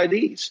 here, try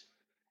these.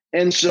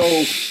 And so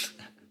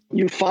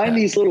you find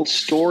these little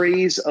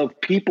stories of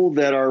people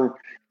that are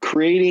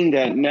creating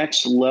that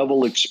next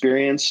level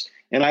experience.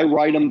 And I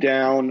write them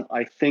down.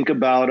 I think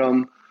about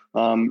them.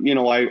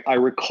 I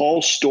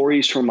recall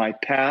stories from my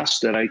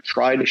past that I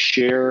try to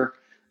share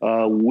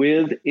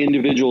with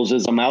individuals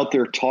as I'm out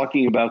there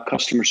talking about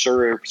customer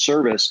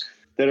service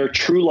that are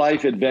true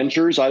life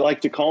adventures, I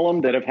like to call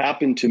them, that have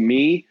happened to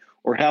me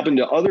or happened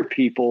to other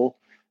people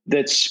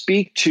that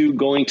speak to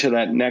going to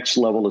that next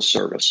level of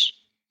service.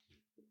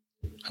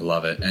 I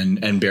love it.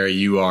 And Barry,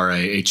 you are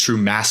a true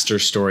master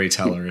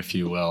storyteller, if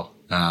you will.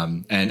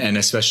 And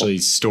especially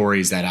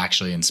stories that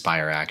actually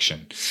inspire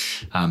action.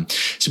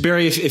 So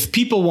Barry, if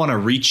people want to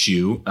reach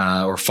you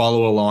or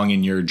follow along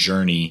in your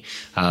journey,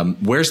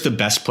 where's the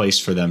best place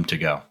for them to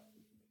go?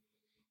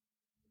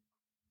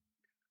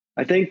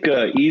 I think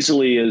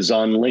easily is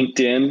on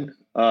LinkedIn.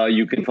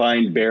 You can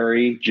find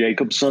Barry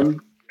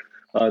Jacobson.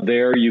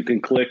 There you can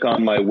click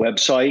on my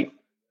website,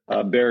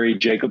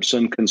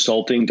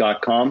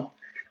 barryjacobsonconsulting.com.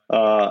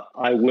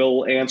 I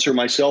will answer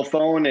my cell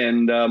phone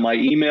and my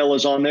email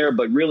is on there,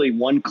 but really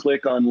one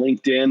click on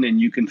LinkedIn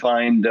and you can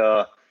find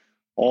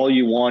all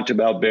you want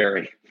about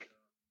Barry.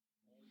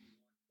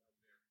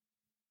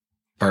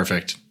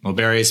 Perfect. Well,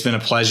 Barry, it's been a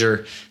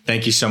pleasure.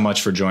 Thank you so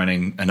much for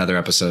joining another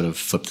episode of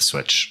Flip the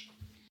Switch.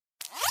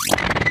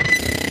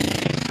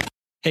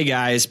 Hey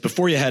guys,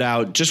 before you head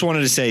out, just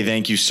wanted to say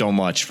thank you so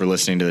much for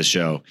listening to the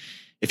show.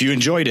 If you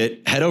enjoyed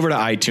it, head over to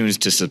iTunes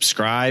to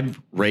subscribe,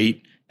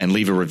 rate, and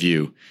leave a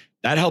review.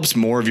 That helps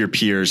more of your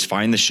peers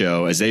find the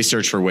show as they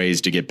search for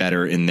ways to get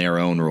better in their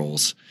own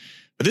roles.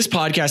 But this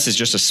podcast is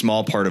just a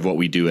small part of what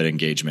we do at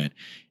Engagement.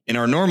 In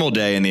our normal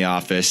day in the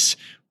office,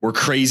 we're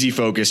crazy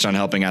focused on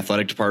helping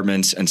athletic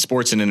departments and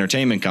sports and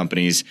entertainment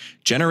companies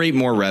generate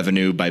more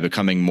revenue by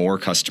becoming more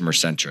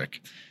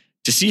customer-centric.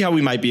 To see how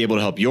we might be able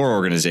to help your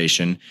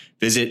organization,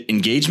 visit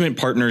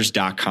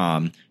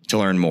engagementpartners.com to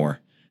learn more.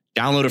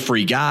 Download a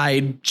free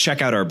guide,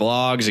 check out our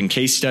blogs and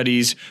case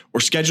studies,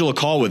 or schedule a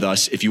call with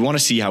us if you want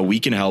to see how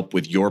we can help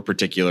with your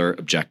particular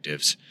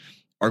objectives.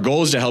 Our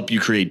goal is to help you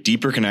create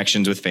deeper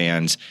connections with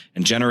fans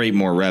and generate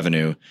more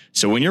revenue.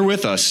 So when you're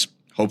with us,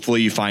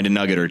 hopefully you find a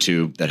nugget or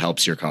two that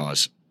helps your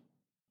cause.